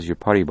ask you, what is your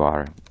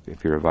paribar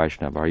if you're a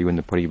Vaishnava? Are you in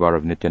the paribar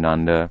of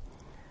Nityananda,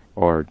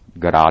 or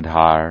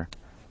Gadadhar,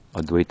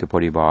 Advaita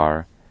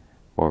Paribar,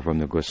 or from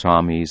the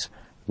Goswamis?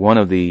 One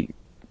of the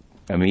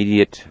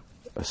immediate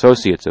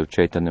associates of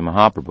Chaitanya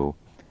Mahaprabhu,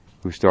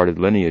 who started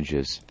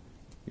lineages,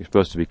 you're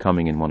supposed to be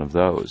coming in one of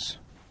those.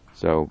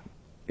 So,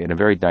 in a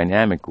very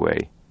dynamic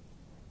way,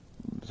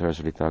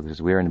 Saraswati Thakur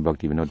says, we are in the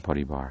Bhaktivinoda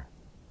Paribar,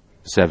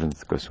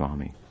 seventh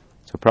Goswami.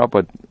 So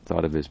Prabhupada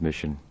thought of his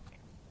mission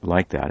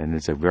like that, and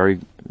it's a very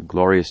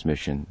glorious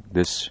mission,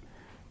 this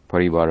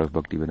Parivar of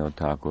Bhaktivinoda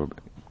Thakur,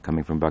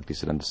 coming from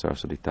Bhaktisiddhanta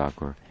Saraswati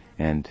Thakur,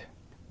 and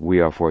we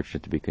are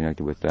fortunate to be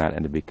connected with that,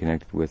 and to be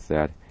connected with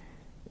that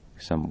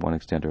some one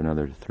extent or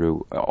another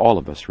through all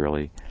of us,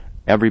 really,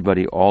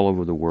 everybody all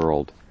over the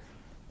world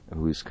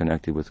who's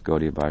connected with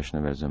Gaudiya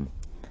Vaishnavism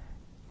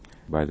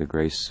by the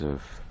grace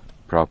of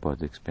Prabhupada,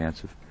 the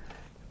expansive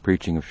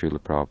preaching of Srila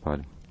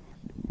Prabhupada.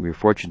 We're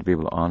fortunate to be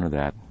able to honor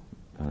that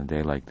on a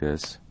day like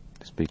this,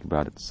 to speak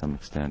about it to some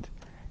extent,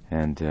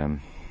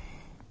 and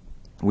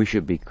we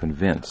should be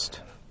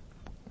convinced,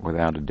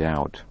 without a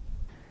doubt,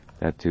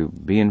 that to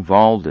be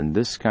involved in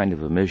this kind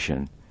of a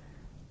mission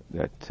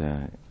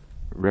that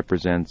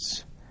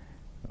represents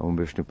Om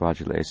Vishnu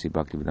Pajala A.C.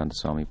 Bhaktivedanta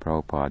Swami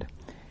Prabhupada,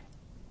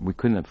 we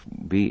couldn't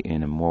be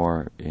in a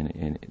more,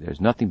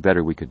 there's nothing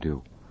better we could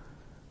do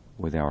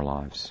with our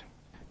lives.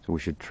 So we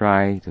should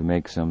try to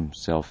make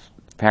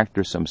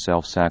factor some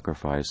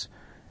self-sacrifice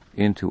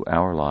into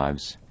our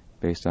lives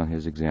based on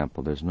his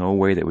example. There's no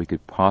way that we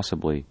could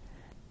possibly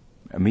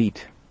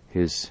meet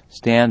his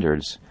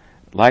standards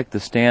like the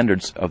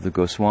standards of the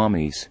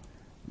Goswamis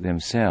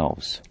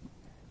themselves.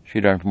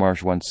 Sridhar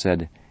Maharaj once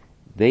said,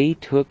 they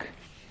took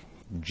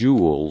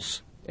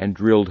jewels and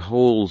drilled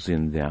holes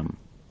in them,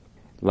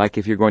 like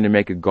if you're going to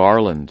make a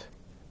garland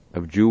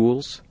of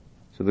jewels.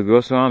 So the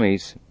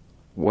Goswamis,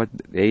 what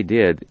they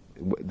did,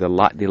 the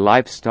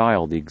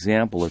lifestyle, the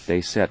example that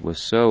they set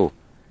was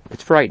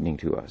it's frightening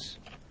to us.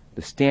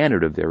 The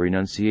standard of their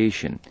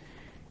renunciation.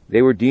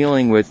 They were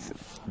dealing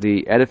with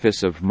the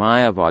edifice of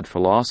Mayavad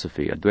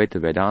philosophy, Advaita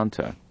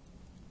Vedanta,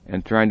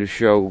 and trying to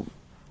show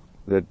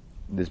that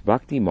this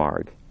bhakti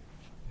marg,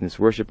 this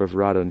worship of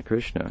Radha and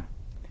Krishna,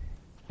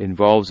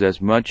 involves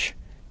as much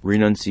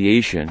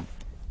renunciation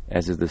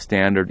as is the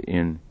standard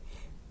in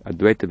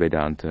Advaita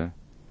Vedanta,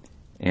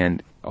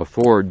 and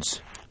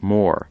affords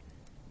more.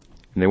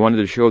 And they wanted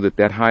to show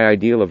that high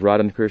ideal of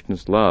Radha and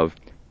Krishna's love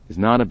is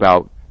not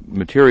about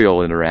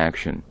material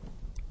interaction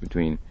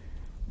between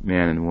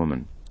man and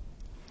woman.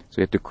 So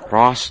you have to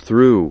cross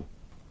through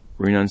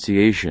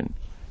renunciation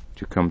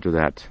to come to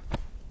that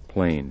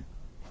plane.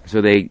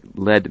 So they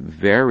led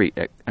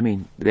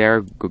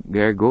they're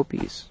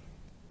gopis,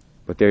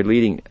 but they're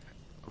leading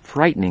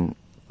frightening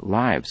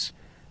lives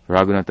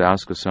Raghunath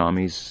Das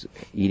Goswami's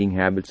eating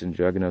habits in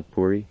Jagannath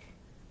Puri,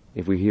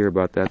 if we hear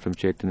about that from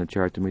Chaitanya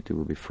Charitamrita,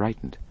 we'll be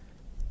frightened.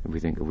 If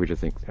we just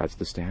think that's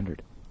the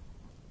standard.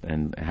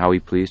 And how he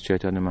pleased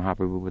Chaitanya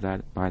Mahaprabhu with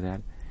that, by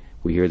that.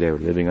 We hear they were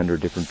living under a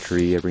different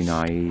tree every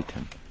night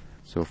and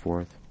so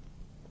forth.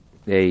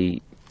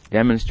 They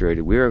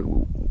demonstrated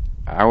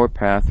our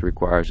path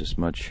requires as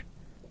much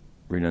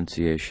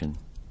renunciation.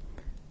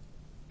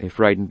 They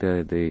frightened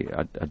the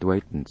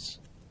Advaitins,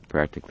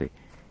 practically.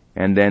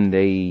 And then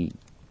they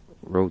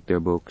wrote their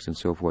books and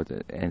so forth.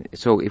 And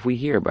so if we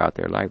hear about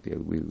their life,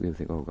 we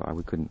think, oh God,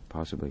 we couldn't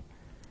possibly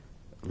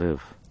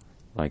live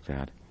like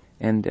that.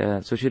 And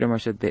so Sridhar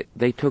said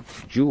they took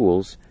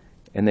jewels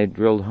and they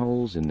drilled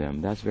holes in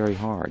them. That's very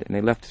hard. And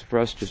they left for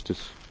us just to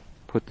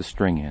put the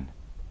string in.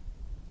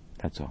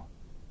 That's all.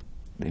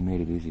 They made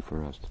it easy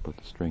for us to put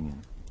the string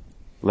in.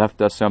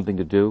 Left us something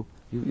to do.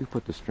 You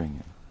put the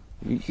string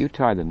in. You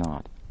tie the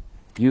knot.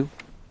 You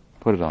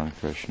put it on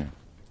Krishna.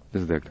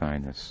 This is their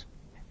kindness.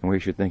 And we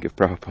should think of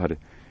Prabhupada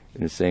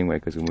in the same way,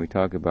 because when we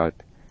talk about,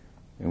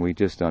 and we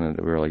just done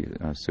it really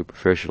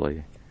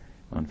superficially,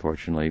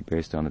 unfortunately,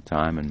 based on the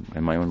time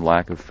and my own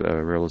lack of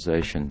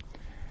realization,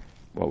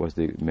 what was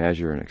the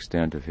measure and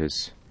extent of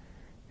his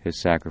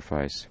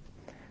sacrifice.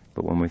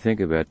 But when we think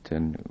of it,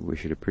 and we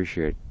should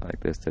appreciate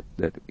like this,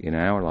 that in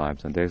our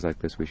lives, on days like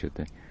this, we should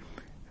think,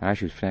 I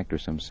should factor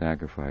some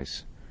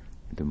sacrifice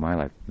into my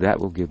life. That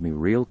will give me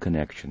real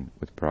connection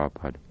with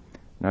Prabhupada.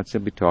 Not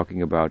simply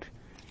talking about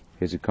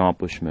his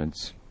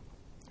accomplishments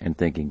and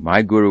thinking,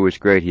 my guru is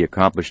great, he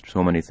accomplished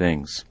so many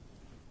things.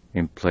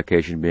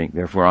 Implication being,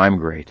 therefore I'm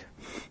great.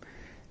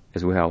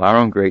 As well, our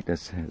own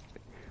greatness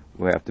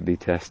will have to be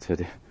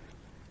tested.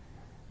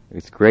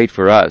 It's great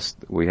for us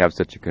that we have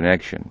such a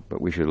connection, but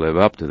we should live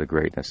up to the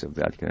greatness of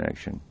that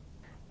connection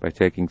by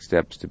taking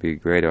steps to be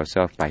great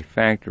ourselves, by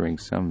factoring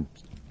some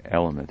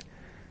element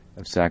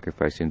of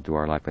sacrifice into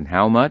our life. And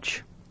how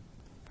much?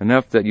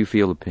 Enough that you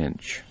feel a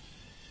pinch.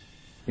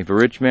 If a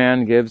rich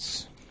man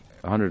gives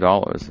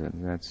 $100,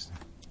 that's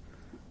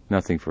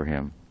nothing for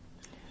him.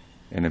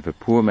 And if a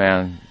poor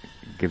man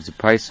gives a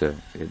paisa,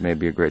 it may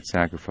be a great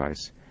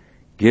sacrifice.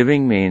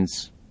 Giving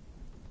means,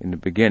 in the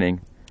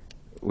beginning,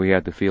 we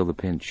have to feel the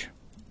pinch.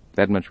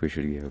 That much we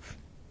should give.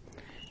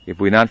 If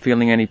we're not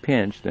feeling any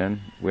pinch,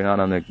 then we're not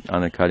on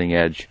the cutting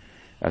edge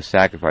of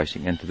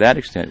sacrificing. And to that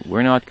extent,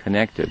 we're not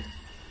connected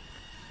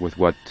with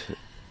what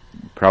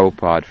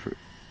Prabhupada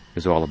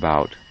is all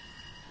about.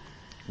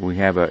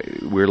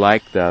 We're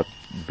like the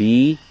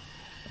bee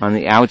on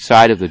the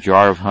outside of the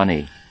jar of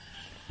honey.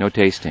 No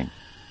tasting.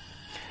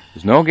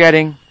 There's no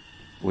getting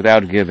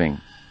without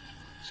giving.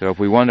 So if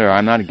we wonder,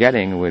 I'm not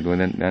getting,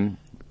 then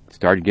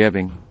start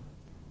giving.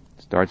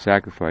 Start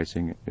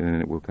sacrificing, and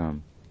then it will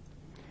come.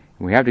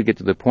 And we have to get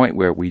to the point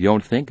where we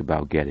don't think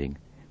about getting.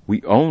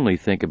 We only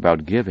think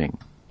about giving.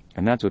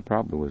 And that's what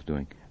Prabhupada was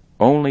doing.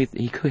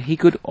 He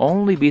could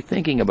only be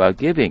thinking about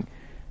giving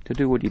to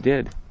do what he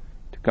did.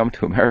 To come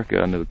to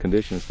America under the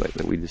conditions like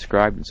that we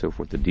described and so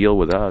forth, to deal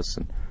with us,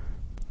 and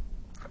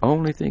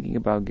only thinking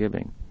about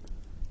giving.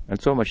 And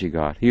so much he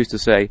got. He used to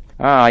say,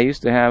 I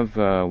used to have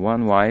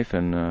one wife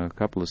and a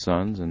couple of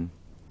sons, and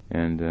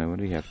what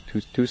do you have?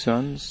 Two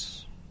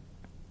sons?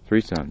 3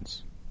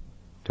 sons.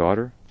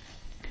 Daughter?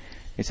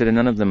 He said, and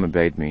none of them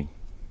obeyed me.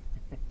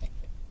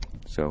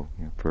 So,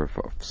 for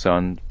a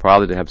son,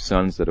 probably to have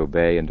sons that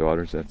obey and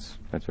daughters,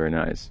 that's very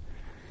nice.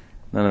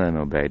 None of them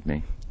obeyed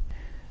me.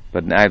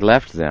 But I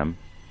left them.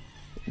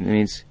 It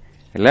means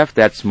I left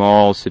that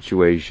small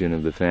situation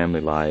of the family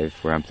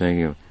life where I'm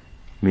thinking of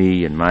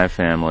me and my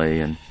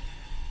family, and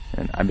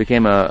I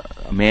became a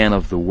man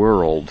of the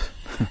world,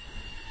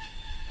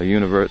 a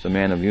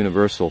man of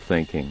universal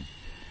thinking.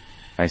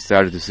 I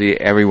started to see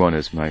everyone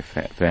as my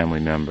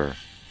family member.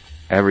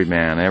 Every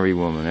man, every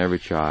woman, every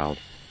child,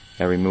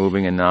 every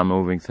moving and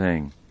non-moving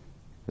thing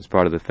as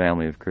part of the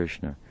family of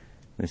Krishna.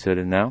 They said,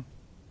 and now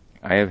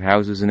I have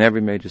houses in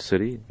every major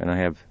city, and I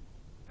have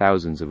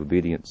thousands of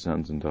obedient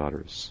sons and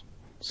daughters.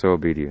 So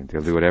obedient,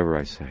 they'll do whatever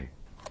I say.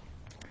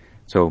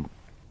 So,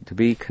 to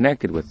be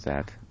connected with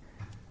that,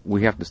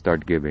 we have to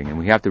start giving, and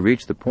we have to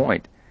reach the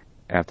point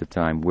after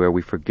time where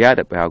we forget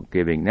about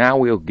giving. Now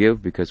we'll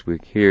give because we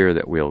hear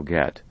that we'll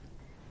get.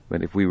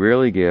 But if we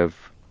really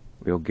give,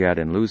 we'll get,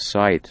 and lose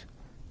sight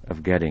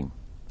of getting,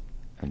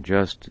 and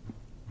just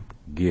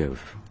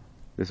give.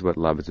 This is what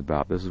love is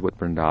about. This is what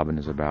Vrindavan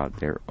is about.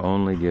 They're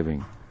only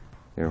giving.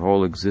 Their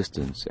whole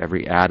existence,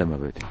 every atom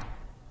of it,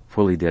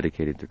 fully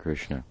dedicated to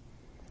Krishna.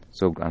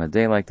 So on a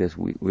day like this,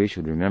 we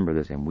should remember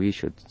this, and we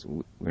should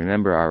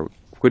remember our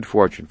good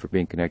fortune for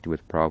being connected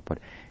with Prabhupada,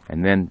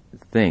 and then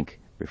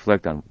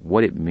reflect on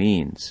what it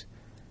means,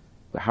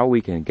 how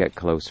we can get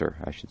closer,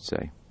 I should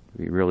say.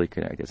 We really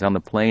connect. It's on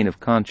the plane of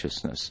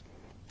consciousness.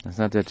 It's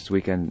not that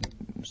we can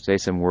say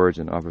some words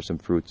and offer some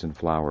fruits and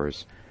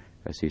flowers,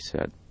 as he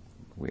said.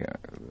 We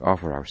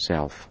offer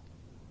ourselves.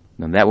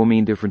 And that will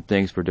mean different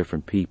things for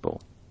different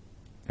people.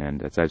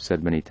 And as I've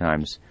said many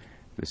times,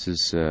 this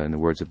is, in the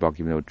words of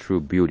Bhaktivinoda,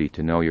 true beauty,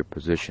 to know your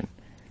position.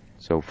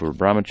 So for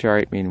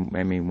brahmachari, it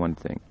may mean one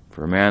thing.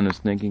 For a man who's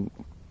thinking,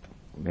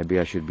 maybe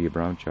I should be a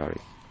brahmachari.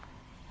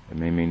 It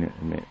may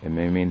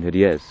mean that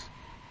yes,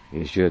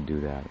 he should do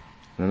that.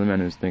 Another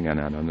man is thinking,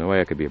 no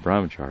way I could be a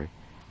brahmachari.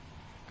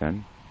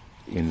 Then,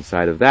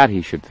 inside of that,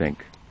 he should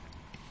think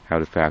how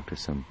to factor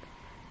some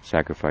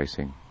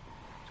sacrificing.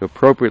 So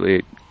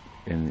appropriately,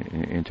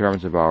 in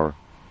terms of our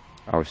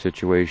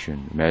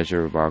situation,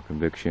 measure of our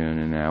conviction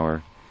and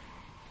our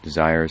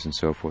desires and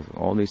so forth,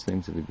 all these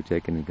things have to be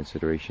taken into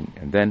consideration,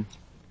 and then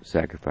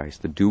sacrifice.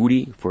 The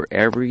duty for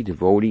every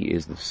devotee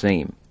is the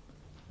same,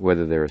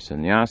 whether they're a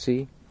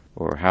sannyasi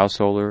or a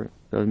householder.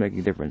 Doesn't make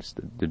any difference.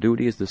 The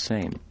duty is the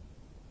same,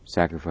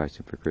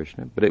 sacrificing for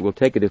Krishna, but it will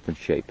take a different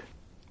shape.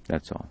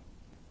 That's all.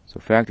 So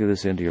factor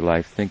this into your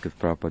life. Think of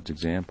Prabhupada's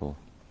example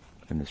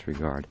in this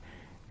regard,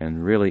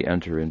 and really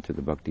enter into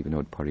the Bhakti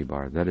Vinod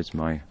Paribar. That is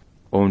my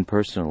own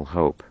personal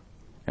hope,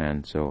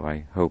 and so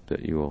I hope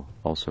that you will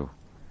also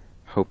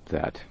hope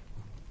that.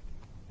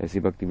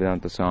 Aisi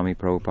Bhaktivedanta Swami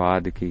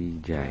Prabhupada ki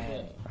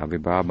jai.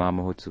 Avirbhava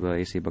Mahotsava,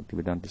 Aisi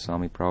Bhaktivedanta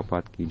Swami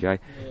Prabhupada ki jai.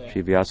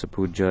 Shri Vyasa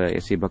Puja,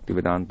 Aisi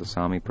Bhaktivedanta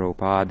Swami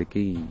Prabhupada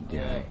ki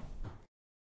jai.